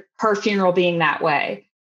pictured her funeral being that way.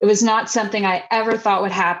 It was not something I ever thought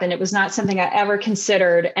would happen. It was not something I ever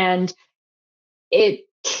considered. And it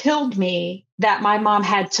killed me that my mom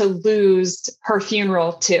had to lose her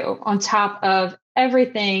funeral too, on top of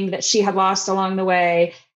everything that she had lost along the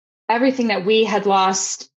way, everything that we had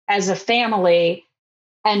lost as a family.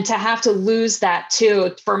 And to have to lose that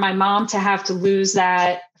too, for my mom to have to lose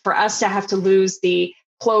that, for us to have to lose the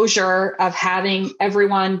closure of having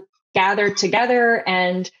everyone gathered together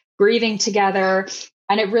and grieving together.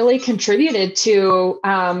 And it really contributed to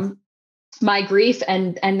my grief.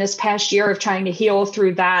 And this past year of trying to heal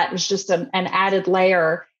through that was just an added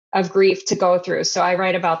layer of grief to go through. So I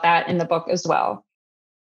write about that in the book as well.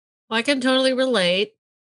 Well, I can totally relate.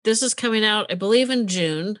 This is coming out, I believe, in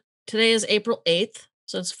June. Today is April 8th.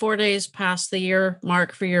 So it's 4 days past the year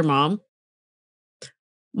mark for your mom.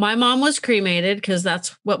 My mom was cremated because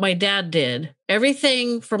that's what my dad did.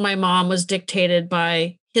 Everything for my mom was dictated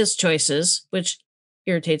by his choices, which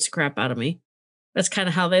irritates the crap out of me. That's kind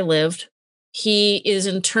of how they lived. He is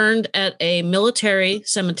interned at a military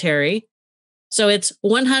cemetery. So it's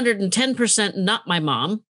 110% not my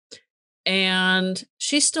mom. And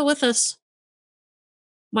she's still with us.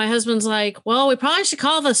 My husband's like, well, we probably should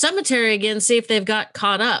call the cemetery again, see if they've got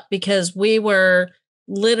caught up, because we were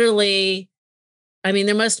literally, I mean,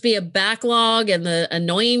 there must be a backlog, and the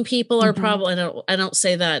annoying people are probably, I don't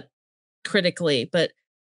say that critically, but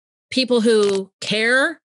people who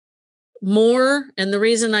care more. And the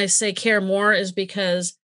reason I say care more is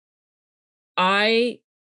because I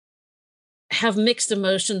have mixed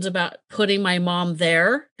emotions about putting my mom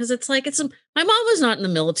there, because it's like, my mom was not in the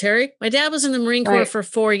military. My dad was in the Marine Corps for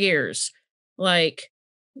 4 years, like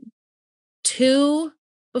 2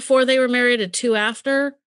 before they were married and 2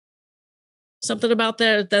 after. Something about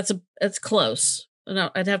that. That's close.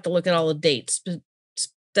 No, I'd have to look at all the dates, but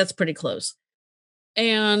that's pretty close.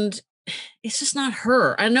 And it's just not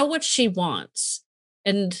her. I know what she wants.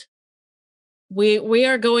 And we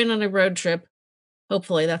are going on a road trip.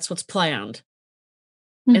 Hopefully that's what's planned.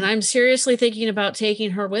 And I'm seriously thinking about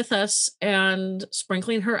taking her with us and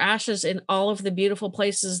sprinkling her ashes in all of the beautiful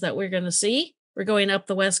places that we're going to see. We're going up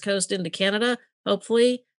the West Coast into Canada,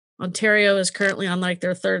 hopefully. Ontario is currently on like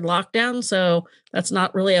their 3rd lockdown, so that's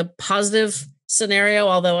not really a positive scenario,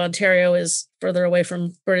 although Ontario is further away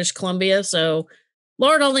from British Columbia. So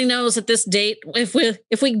Lord only knows at this date,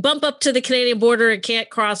 if we bump up to the Canadian border and can't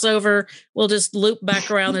cross over, we'll just loop back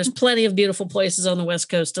around. There's plenty of beautiful places on the West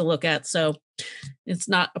Coast to look at, so it's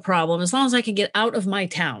not a problem as long as I can get out of my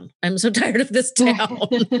town. I'm so tired of this town.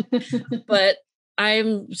 But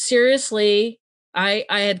I'm seriously, I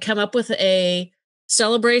had come up with a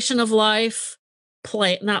celebration of life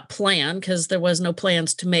plan, not plan, because there was no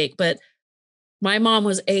plans to make, but my mom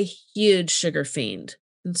was a huge sugar fiend.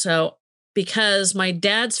 And so because my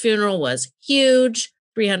dad's funeral was huge,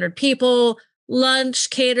 300 people, lunch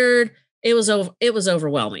catered, it was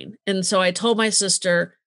overwhelming. And so I told my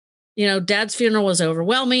sister, dad's funeral was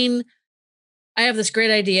overwhelming. I have this great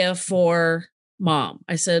idea for mom.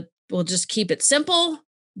 I said, we'll just keep it simple,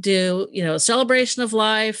 do, a celebration of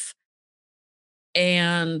life.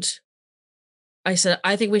 And I said,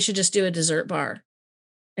 I think we should just do a dessert bar.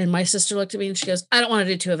 And my sister looked at me and she goes, I don't want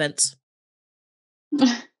to do 2 events.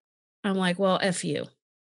 I'm like, well, F you.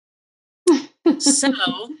 So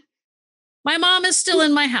my mom is still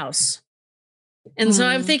in my house. And so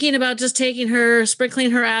I'm thinking about just taking her, sprinkling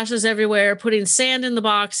her ashes everywhere, putting sand in the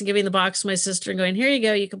box and giving the box to my sister and going, here you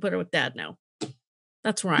go. You can put her with dad now.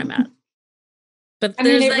 That's where I'm at. But I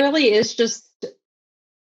mean, it really is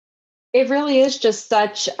just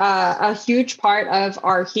such a huge part of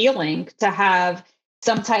our healing to have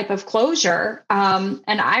some type of closure. And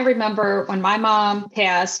I remember when my mom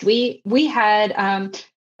passed, we had,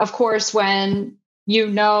 of course, when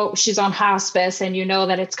she's on hospice and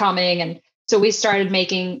that it's coming. And so we started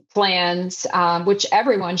making plans, which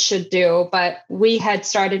everyone should do, but we had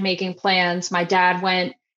started making plans. My dad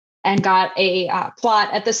went and got a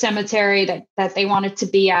plot at the cemetery that they wanted to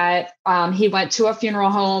be at. He went to a funeral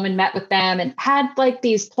home and met with them and had like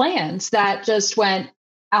these plans that just went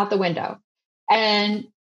out the window. And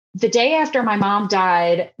the day after my mom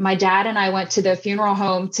died, my dad and I went to the funeral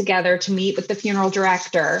home together to meet with the funeral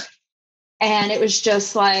director. And it was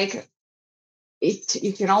just like,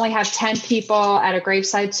 you can only have 10 people at a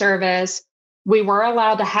graveside service. We were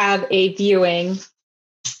allowed to have a viewing,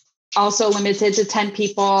 also limited to 10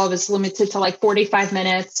 people. It was limited to like 45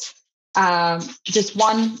 minutes. Just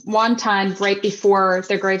one time right before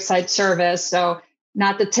the graveside service. So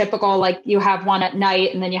not the typical, like you have one at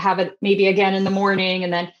night and then you have it maybe again in the morning.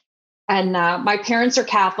 And my parents are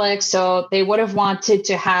Catholic, so they would have wanted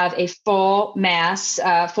to have a full mass,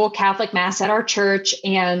 full Catholic mass at our church.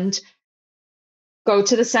 And go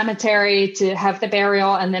to the cemetery to have the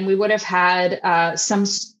burial. And then we would have had some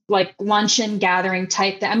like luncheon gathering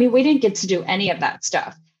type. I mean, we didn't get to do any of that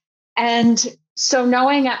stuff. And so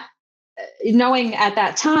knowing at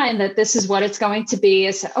that time that this is what it's going to be,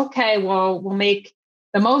 is okay, well, we'll make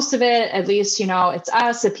the most of it. At least, it's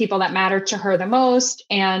us, the people that matter to her the most.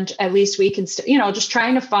 And at least we can, just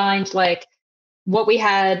trying to find like what we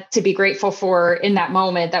had to be grateful for in that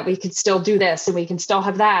moment, that we could still do this and we can still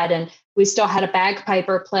have that. And we still had a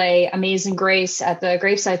bagpiper play Amazing Grace at the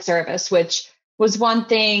graveside service, which was one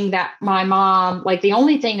thing that my mom, like the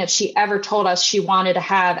only thing that she ever told us she wanted to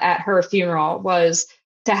have at her funeral was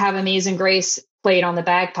to have Amazing Grace played on the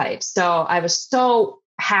bagpipes. So I was so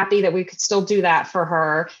happy that we could still do that for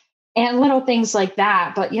her, and little things like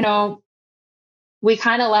that. But, we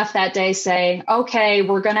kind of left that day saying, okay,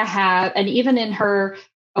 we're going to have, and even in her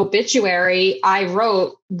obituary, I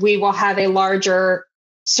wrote, we will have a larger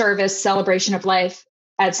service celebration of life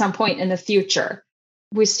at some point in the future.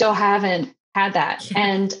 We still haven't had that. Yeah.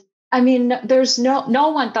 And I mean, there's no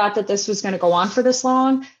one thought that this was going to go on for this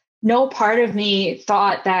long. No part of me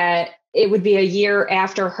thought that it would be a year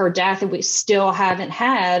after her death and we still haven't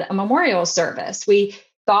had a memorial service. We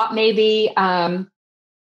thought maybe,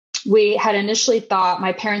 we had initially thought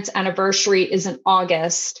my parents' anniversary is in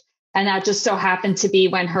August, and that just so happened to be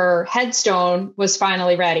when her headstone was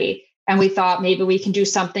finally ready. And we thought maybe we can do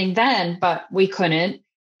something then, but we couldn't.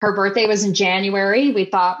 Her birthday was in January. We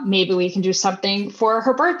thought maybe we can do something for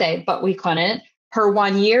her birthday, but we couldn't. Her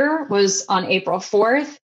 1 year was on April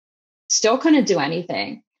 4th. Still couldn't do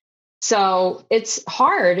anything. So it's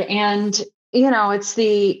hard. And, it's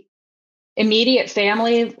the immediate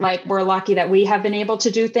family. Like, we're lucky that we have been able to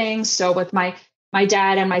do things. So with my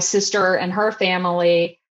dad and my sister and her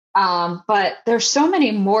family, but there's so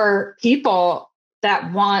many more people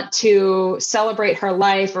that want to celebrate her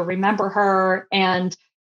life or remember her and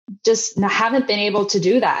just haven't been able to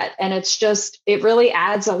do that. And it really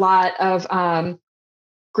adds a lot of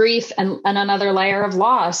grief and another layer of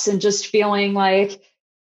loss, and just feeling like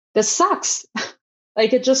this sucks.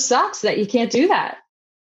 Like, it just sucks that you can't do that.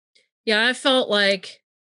 Yeah, I felt like,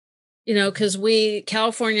 because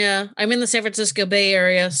California, I'm in the San Francisco Bay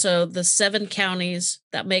Area. So the 7 counties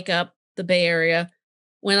that make up the Bay Area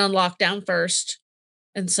went on lockdown first.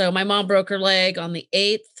 And so my mom broke her leg on the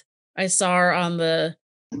 8th. I saw her on the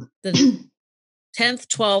 10th,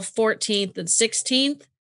 12th, 14th, and 16th.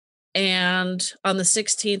 And on the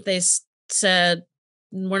 16th, they said,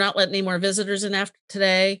 we're not letting any more visitors in after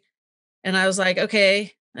today. And I was like,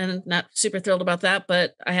 okay. And not super thrilled about that,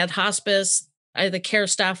 but I had hospice. The care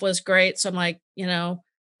staff was great. So I'm like, I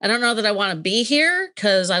don't know that I want to be here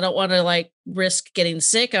because I don't want to like risk getting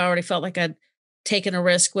sick. I already felt like I'd taken a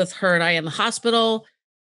risk with her and I in the hospital.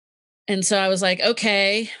 And so I was like,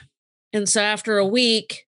 okay. And so after a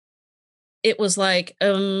week, it was like,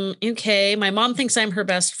 okay, my mom thinks I'm her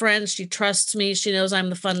best friend. She trusts me. She knows I'm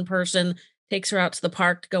the fun person, takes her out to the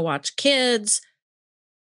park to go watch kids.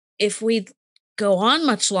 If we go on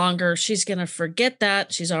much longer, she's going to forget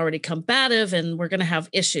that. She's already combative and we're going to have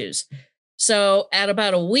issues. So at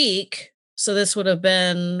about a week, so this would have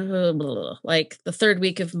been like the 3rd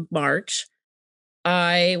week of March,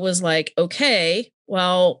 I was like, okay,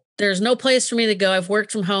 well, there's no place for me to go. I've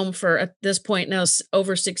worked from home for, at this point now,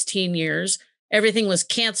 over 16 years. Everything was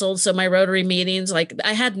canceled. So my Rotary meetings, like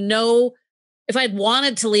if I'd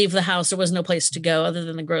wanted to leave the house, there was no place to go other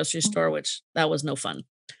than the grocery store, which that was no fun.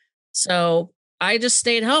 So I just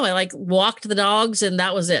stayed home. I like walked the dogs and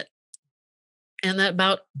that was it. And that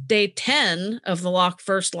about day 10 of the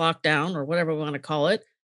first lockdown, or whatever we want to call it,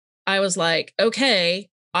 I was like, okay,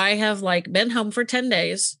 I have like been home for 10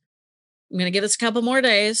 days. I'm going to give this a couple more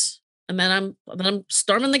days. And then I'm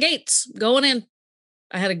storming the gates, going in.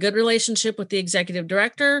 I had a good relationship with the executive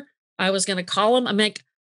director. I was going to call him.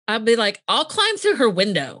 I'd be like, I'll climb through her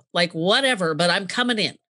window, like whatever, but I'm coming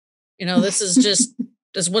in. This is just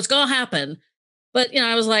what's going to happen. But,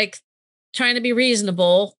 I was like trying to be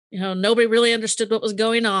reasonable. Nobody really understood what was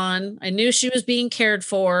going on. I knew she was being cared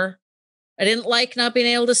for. I didn't like not being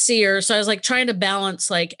able to see her. So I was like trying to balance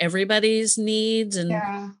like everybody's needs and,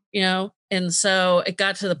 and so we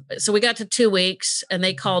got to 2 weeks and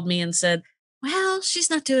they called me and said, well, she's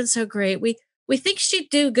not doing so great. We think she'd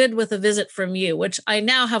do good with a visit from you, which I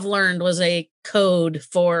now have learned was a code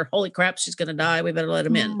for, holy crap, she's going to die. We better let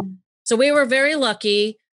him in. So we were very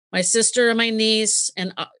lucky. My sister and my niece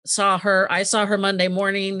I saw her Monday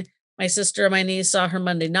morning. My sister and my niece saw her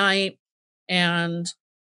Monday night. And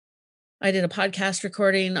I did a podcast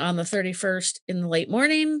recording on the 31st in the late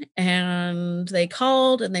morning. And they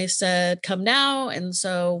called and they said, come now. And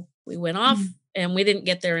so we went off and we didn't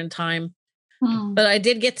get there in time. but I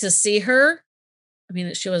did get to see her. I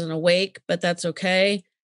mean, she wasn't awake, but that's okay.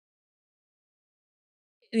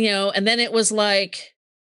 And then it was like,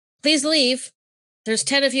 please leave. There's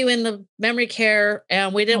 10 of you in the memory care,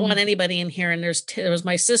 and we didn't want anybody in here. And there was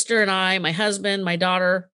my sister and I, my husband, my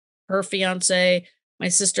daughter, her fiance, my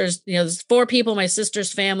sister's, there's 4 people, my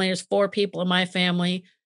sister's family, there's 4 people in my family,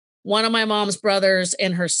 one of my mom's brothers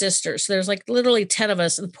and her sister. So there's like literally 10 of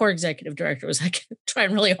us. And the poor executive director was like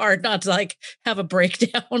trying really hard not to like have a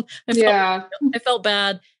breakdown. I felt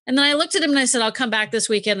bad. And then I looked at him and I said, I'll come back this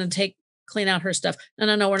weekend and clean out her stuff.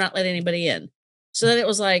 No, we're not letting anybody in. So then it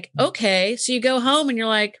was like, okay, so you go home and you're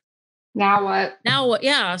like, now what?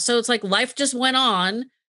 Yeah. So it's like life just went on,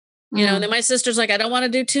 and then my sister's like, I don't want to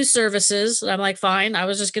do 2 services. And I'm like, fine. I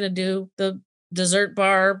was just going to do the dessert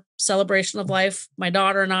bar celebration of life, my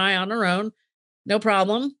daughter and I on our own. No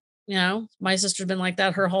problem. My sister's been like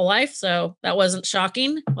that her whole life. So that wasn't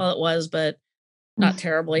shocking. Well, it was, but not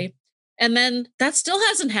terribly. And then that still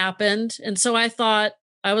hasn't happened. And so I thought,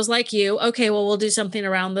 I was like you, okay, well, we'll do something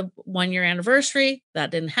around the 1-year anniversary.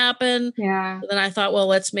 That didn't happen. Yeah. So then I thought, well,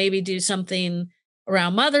 let's maybe do something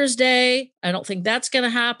around Mother's Day. I don't think that's going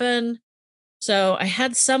to happen. So I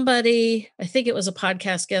had somebody, I think it was a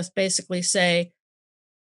podcast guest, basically say,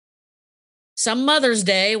 some Mother's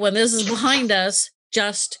Day, when this is behind us,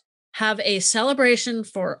 just have a celebration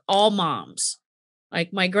for all moms.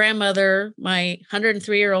 Like my grandmother, my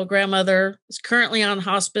 103-year-old grandmother is currently on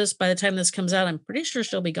hospice. By the time this comes out, I'm pretty sure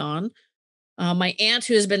she'll be gone. My aunt,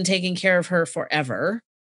 who has been taking care of her forever,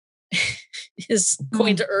 is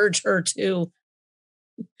going to urge her to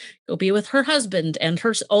go be with her husband and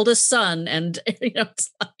her oldest son. And,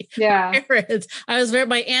 it's like, parents.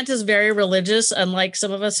 My aunt is very religious, unlike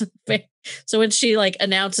some of us. So when she like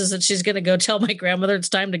announces that she's going to go tell my grandmother it's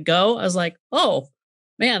time to go, I was like, oh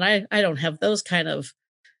man, I don't have those kind of,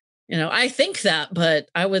 I think that, but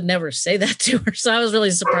I would never say that to her. So I was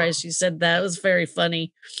really surprised she said that. It was very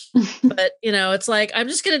funny. But, it's like, I'm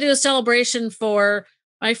just going to do a celebration for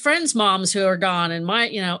my friends' moms who are gone, and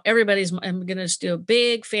everybody's, I'm going to just do a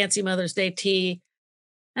big fancy Mother's Day tea,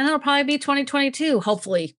 and it'll probably be 2022,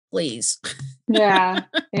 hopefully, please. Yeah.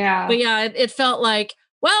 But yeah, it felt like,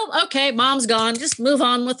 well, okay, mom's gone, just move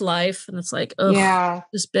on with life. And it's like, oh, yeah,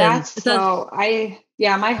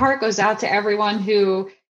 my heart goes out to everyone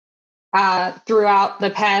who, throughout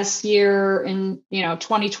the past year in,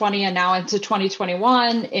 2020 and now into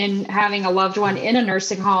 2021, in having a loved one in a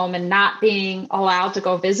nursing home and not being allowed to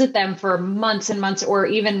go visit them for months and months, or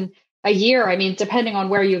even a year. I mean, depending on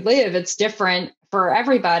where you live, it's different for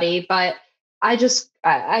everybody, but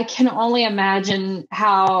I can only imagine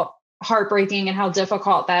how heartbreaking and how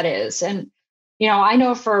difficult that is. And, I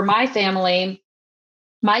know for my family,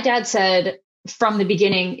 my dad said from the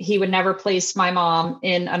beginning, he would never place my mom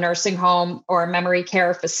in a nursing home or a memory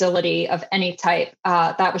care facility of any type.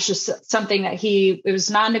 That was just something that it was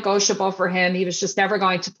non-negotiable for him. He was just never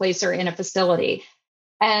going to place her in a facility.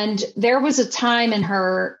 And there was a time in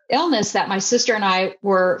her illness that my sister and I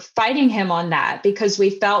were fighting him on that, because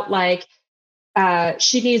we felt like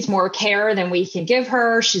she needs more care than we can give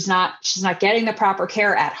her. She's not getting the proper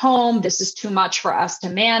care at home. This is too much for us to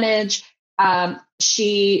manage.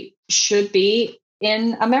 She should be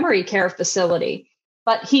in a memory care facility.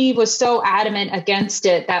 But he was so adamant against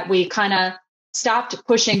it that we kind of stopped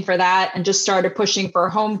pushing for that and just started pushing for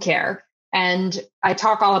home care. And I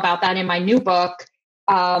talk all about that in my new book.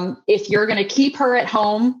 If you're going to keep her at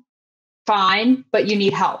home, fine, but you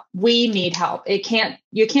need help. We need help. You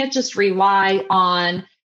can't just rely on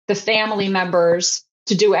the family members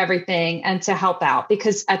to do everything and to help out,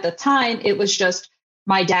 because at the time it was just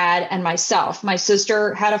my dad and myself. My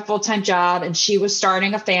sister had a full-time job and she was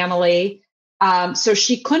starting a family. So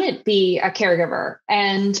she couldn't be a caregiver,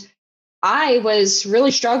 and I was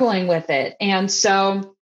really struggling with it. And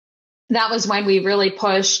so that was when we really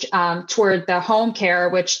pushed toward the home care,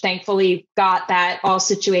 which thankfully got that all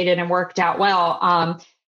situated and worked out well.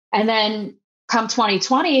 And then come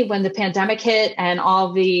 2020, when the pandemic hit and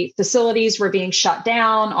all the facilities were being shut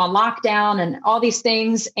down on lockdown and all these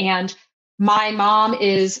things, and my mom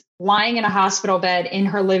is lying in a hospital bed in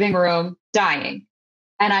her living room dying.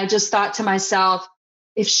 And I just thought to myself,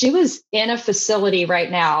 if she was in a facility right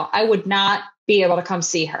now, I would not be able to come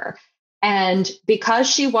see her. And because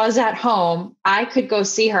she was at home, I could go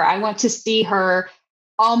see her. I went to see her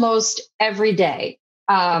almost every day.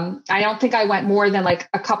 I don't think I went more than like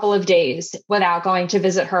a couple of days without going to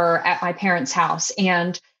visit her at my parents' house.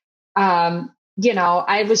 And,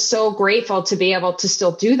 I was so grateful to be able to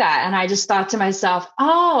still do that. And I just thought to myself,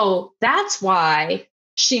 oh, that's why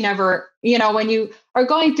she never, when you are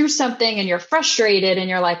going through something and you're frustrated and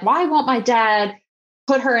you're like, why won't my dad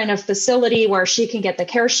put her in a facility where she can get the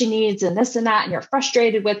care she needs and this and that, and you're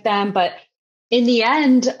frustrated with them. But in the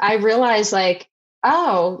end, I realized like,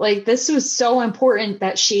 oh, like this was so important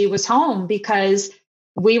that she was home, because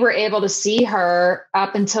we were able to see her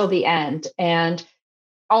up until the end, and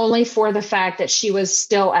only for the fact that she was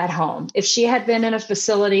still at home. If she had been in a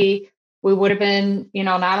facility, we would have been,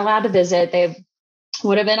 not allowed to visit. They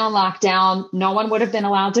would have been on lockdown. No one would have been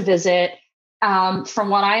allowed to visit. From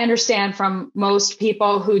what I understand from most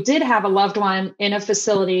people who did have a loved one in a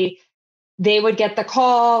facility, they would get the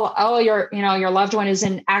call, oh, your loved one is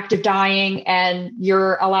in active dying and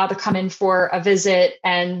you're allowed to come in for a visit.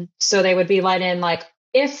 And so they would be let in like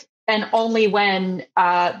if and only when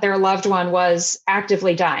their loved one was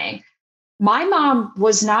actively dying. My mom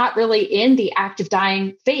was not really in the active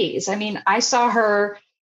dying phase. I mean, I saw her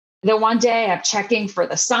the one day I'm checking for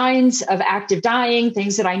the signs of active dying,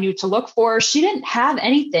 things that I knew to look for. She didn't have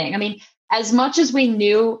anything. I mean, as much as we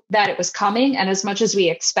knew that it was coming and as much as we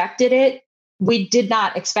expected it, we did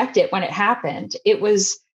not expect it when it happened. It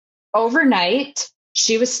was overnight.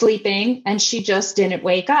 She was sleeping and she just didn't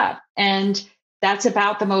wake up. And that's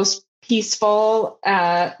about the most peaceful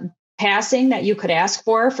passing that you could ask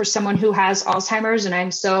for someone who has Alzheimer's. And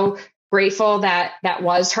I'm so grateful that that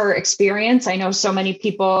was her experience. I know so many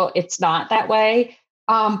people, it's not that way.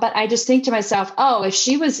 But I just think to myself, oh, if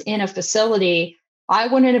she was in a facility, I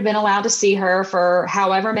wouldn't have been allowed to see her for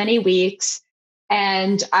however many weeks.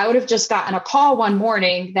 And I would have just gotten a call one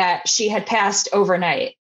morning that she had passed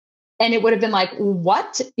overnight. And it would have been like,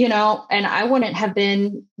 what? And I wouldn't have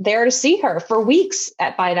been there to see her for weeks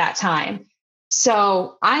by that time.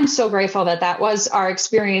 So I'm so grateful that that was our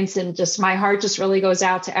experience. And just my heart just really goes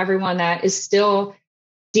out to everyone that is still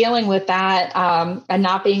dealing with that and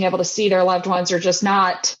not being able to see their loved ones, or just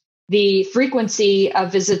not the frequency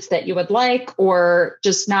of visits that you would like, or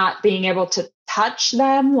just not being able to touch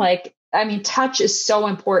them. Like, I mean, touch is so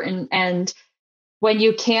important. And when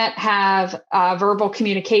you can't have verbal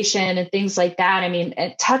communication and things like that, I mean,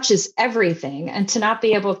 touch is everything. And to not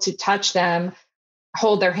be able to touch them,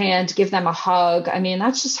 hold their hand, give them a hug, I mean,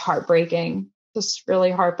 that's just heartbreaking, just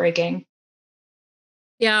really heartbreaking.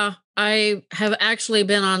 Yeah, I have actually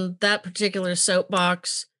been on that particular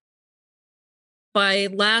soapbox by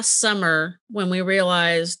last summer when we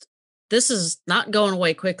realized this is not going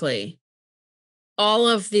away quickly. All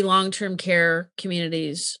of the long-term care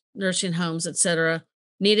communities, nursing homes, etc.,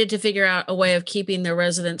 needed to figure out a way of keeping their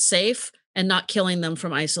residents safe and not killing them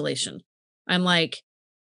from isolation. I'm like,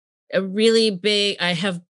 I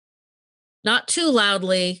have, not too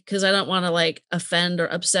loudly because I don't want to like offend or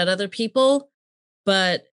upset other people,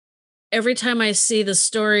 but every time I see the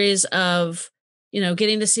stories of,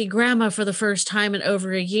 getting to see grandma for the first time in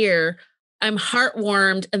over a year, I'm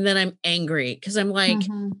heartwarmed and then I'm angry because I'm like,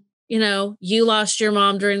 you lost your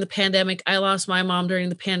mom during the pandemic. I lost my mom during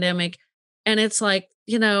the pandemic. And it's like,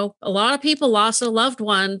 a lot of people lost a loved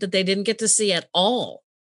one that they didn't get to see at all.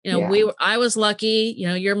 I was lucky,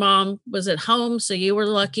 your mom was at home, so you were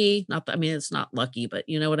lucky. Not that, I mean, it's not lucky, but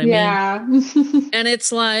you know what I mean? Yeah. And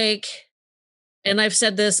it's like, and I've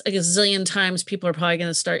said this a gazillion times, people are probably going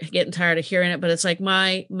to start getting tired of hearing it, but it's like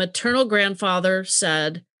my maternal grandfather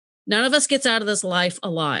said, none of us gets out of this life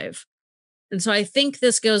alive. And so I think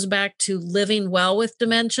this goes back to living well with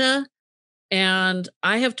dementia. And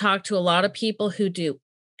I have talked to a lot of people who do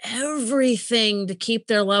everything to keep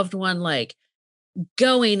their loved one like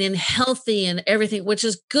going and healthy and everything, which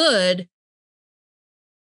is good.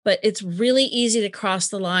 But it's really easy to cross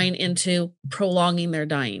the line into prolonging their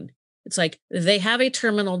dying. It's like they have a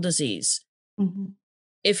terminal disease. Mm-hmm.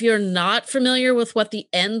 If you're not familiar with what the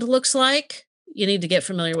end looks like, you need to get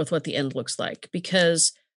familiar with what the end looks like,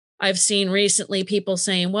 because I've seen recently people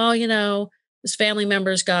saying, well, this family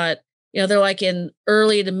member's got, they're like in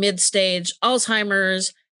early to mid stage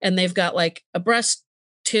Alzheimer's, and they've got like a breast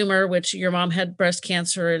tumor, which your mom had breast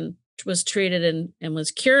cancer and was treated and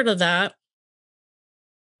was cured of that.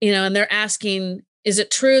 And they're asking, is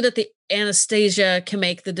it true that the anesthesia can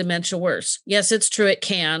make the dementia worse? Yes, it's true. It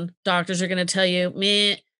can. Doctors are going to tell you,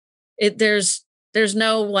 there's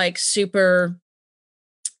no like super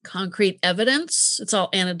concrete evidence. It's all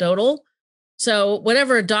anecdotal. So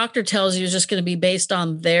whatever a doctor tells you is just going to be based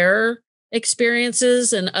on their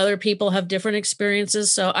experiences, and other people have different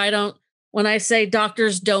experiences. So when I say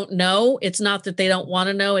doctors don't know, it's not that they don't want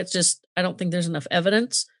to know. It's just, I don't think there's enough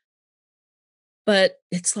evidence. But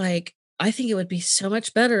it's like, I think it would be so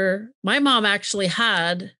much better. My mom actually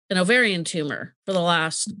had an ovarian tumor for the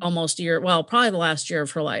last almost year. Well, probably the last year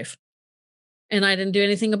of her life. And I didn't do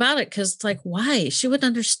anything about it because it's like, why? She wouldn't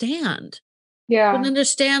understand. Wouldn't Yeah.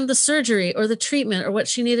 understand the surgery or the treatment or what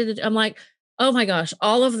she needed to do. I'm like, oh my gosh,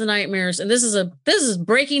 all of the nightmares. And this is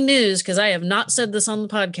breaking news because I have not said this on the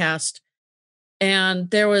podcast. And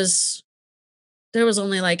there was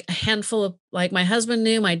only like a handful of, like, my husband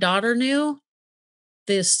knew, my daughter knew,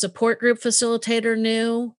 the support group facilitator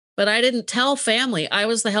knew, but I didn't tell family. I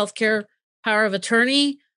was the healthcare power of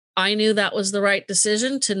attorney. I knew that was the right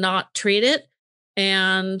decision to not treat it.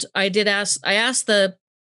 And I asked the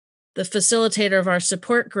facilitator of our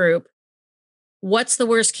support group, what's the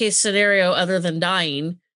worst case scenario other than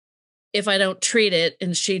dying if I don't treat it?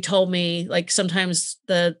 And she told me, like, sometimes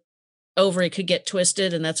the ovary could get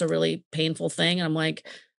twisted and that's a really painful thing. And I'm like,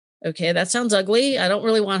 okay, that sounds ugly. I don't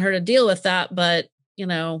really want her to deal with that. But,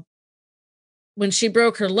 when she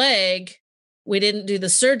broke her leg, we didn't do the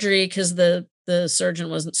surgery because the surgeon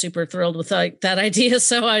wasn't super thrilled with that idea.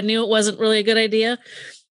 So I knew it wasn't really a good idea.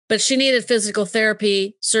 But she needed physical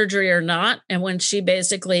therapy, surgery or not. And when she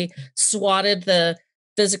basically swatted the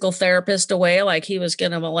physical therapist away like he was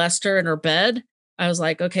going to molest her in her bed, I was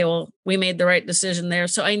like, okay, well, we made the right decision there.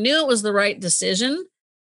 So I knew it was the right decision.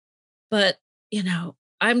 But,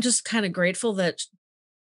 I'm just kind of grateful that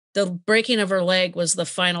the breaking of her leg was the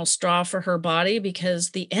final straw for her body, because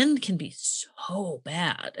the end can be so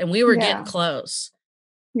bad. And we were getting Yeah. close.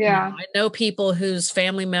 Yeah. I know people whose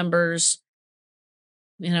family members,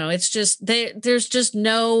 it's just there's just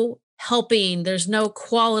no helping. There's no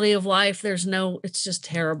quality of life. It's just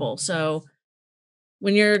terrible. So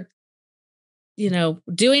when you're,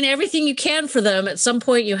 doing everything you can for them, at some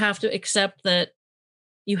point you have to accept that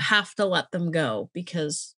you have to let them go,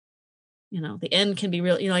 because, the end can be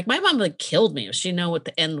real. Like my mom like killed me if she knew what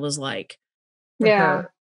the end was like for Yeah.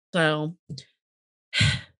 her. So,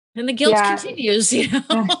 and the guilt Yeah. continues,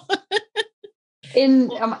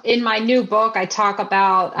 In my new book, I talk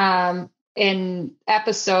about an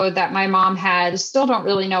episode that my mom had. Still don't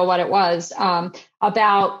really know what it was.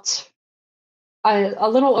 About a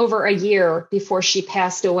little over a year before she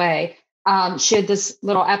passed away, she had this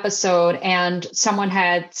little episode, and someone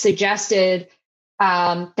had suggested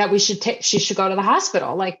that she should go to the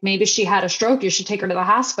hospital. Like maybe she had a stroke, you should take her to the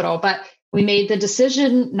hospital. But we made the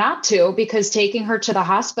decision not to, because taking her to the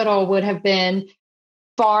hospital would have been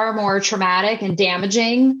far more traumatic and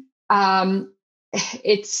damaging.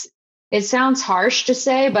 It sounds harsh to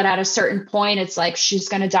say, but at a certain point, it's like she's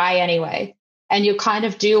going to die anyway. And you kind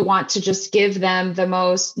of do want to just give them the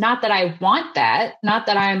most, not that I want that, not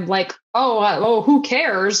that I'm like, oh, who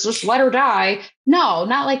cares? Just let her die. No,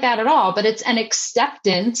 not like that at all. But it's an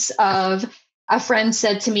acceptance of, a friend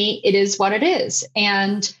said to me, it is what it is.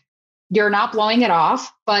 And you're not blowing it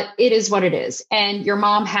off, but it is what it is. And your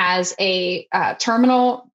mom has a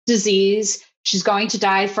terminal disease. She's going to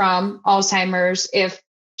die from Alzheimer's if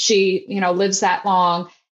she, lives that long.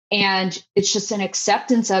 And it's just an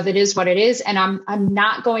acceptance of it is what it is. And I'm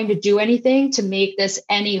not going to do anything to make this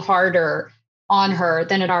any harder on her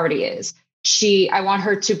than it already is. I want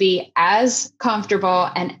her to be as comfortable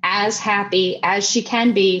and as happy as she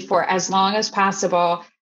can be for as long as possible.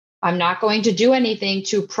 I'm not going to do anything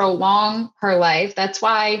to prolong her life. That's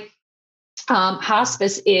why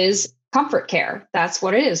hospice is comfort care. That's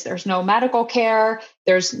what it is. There's no medical care.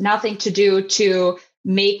 There's nothing to do to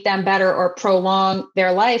make them better or prolong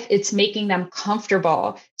their life. It's making them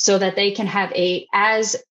comfortable so that they can have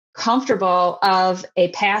as comfortable of a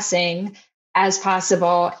passing as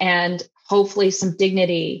possible, and hopefully some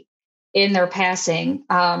dignity in their passing,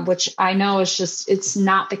 which I know it's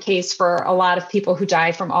not the case for a lot of people who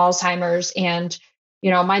die from Alzheimer's. And,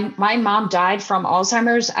 my mom died from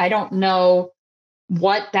Alzheimer's. I don't know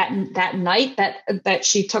what that night that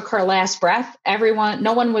she took her last breath,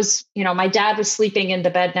 no one was, my dad was sleeping in the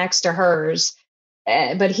bed next to hers,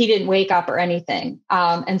 but he didn't wake up or anything.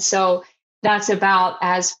 And so that's about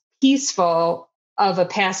as peaceful of a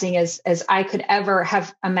passing as I could ever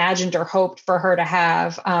have imagined or hoped for her to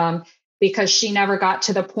have, because she never got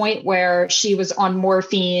to the point where she was on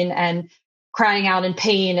morphine and crying out in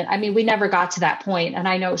pain. And I mean, we never got to that point. And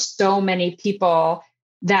I know so many people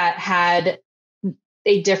that had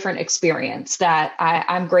a different experience that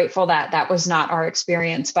I'm grateful that was not our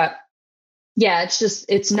experience. But yeah,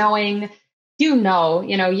 it's knowing,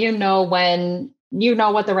 when,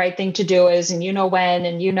 what the right thing to do is, and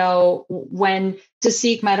when to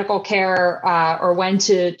seek medical care, or when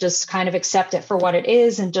to just kind of accept it for what it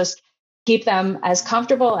is, and just keep them as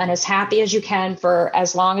comfortable and as happy as you can for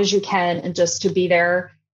as long as you can, and just to be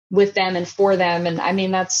there with them and for them. And I mean,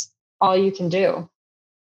 that's all you can do.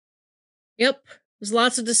 Yep. There's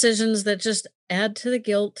lots of decisions that just add to the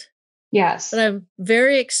guilt. Yes. But I'm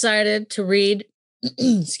very excited to read,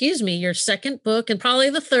 excuse me, your second book and probably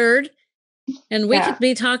the third. And we could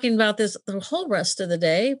be talking about this the whole rest of the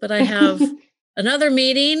day, but I have another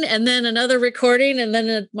meeting and then another recording, and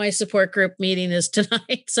then my support group meeting is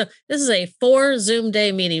tonight. So this is a 4 Zoom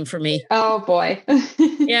day meeting for me. Oh boy.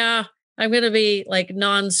 Yeah, I'm going to be like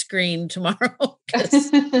non-screen tomorrow because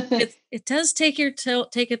it does take a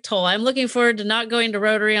toll. I'm looking forward to not going to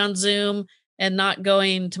Rotary on Zoom and not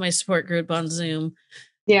going to my support group on Zoom.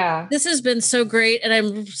 Yeah. This has been so great. And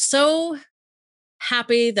I'm so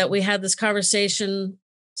happy that we had this conversation.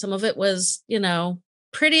 Some of it was,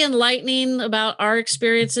 pretty enlightening about our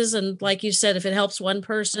experiences. And like you said, if it helps one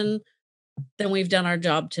person, then we've done our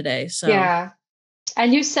job today. So yeah.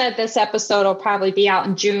 And you said this episode will probably be out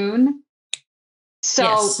in June.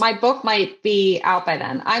 So my book might be out by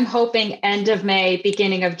then. I'm hoping end of May,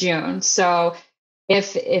 beginning of June. So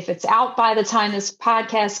if it's out by the time this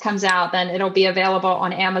podcast comes out, then it'll be available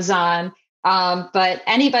on Amazon. But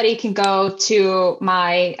anybody can go to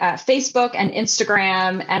my Facebook and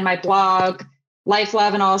Instagram and my blog, Life,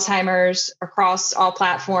 Love, and Alzheimer's, across all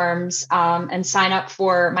platforms, and sign up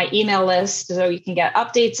for my email list so you can get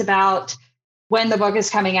updates about when the book is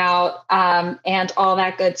coming out, and all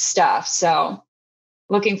that good stuff. So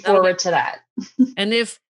looking forward to that. And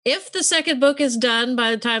if the second book is done by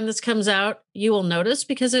the time this comes out, you will notice,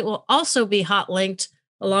 because it will also be hot linked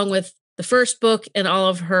along with the first book and all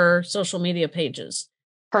of her social media pages.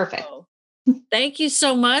 Perfect. So, thank you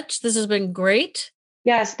so much. This has been great.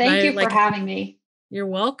 Yes, thank you for having me. You're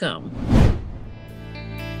welcome.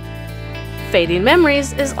 Fading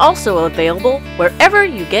Memories is also available wherever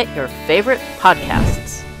you get your favorite podcasts.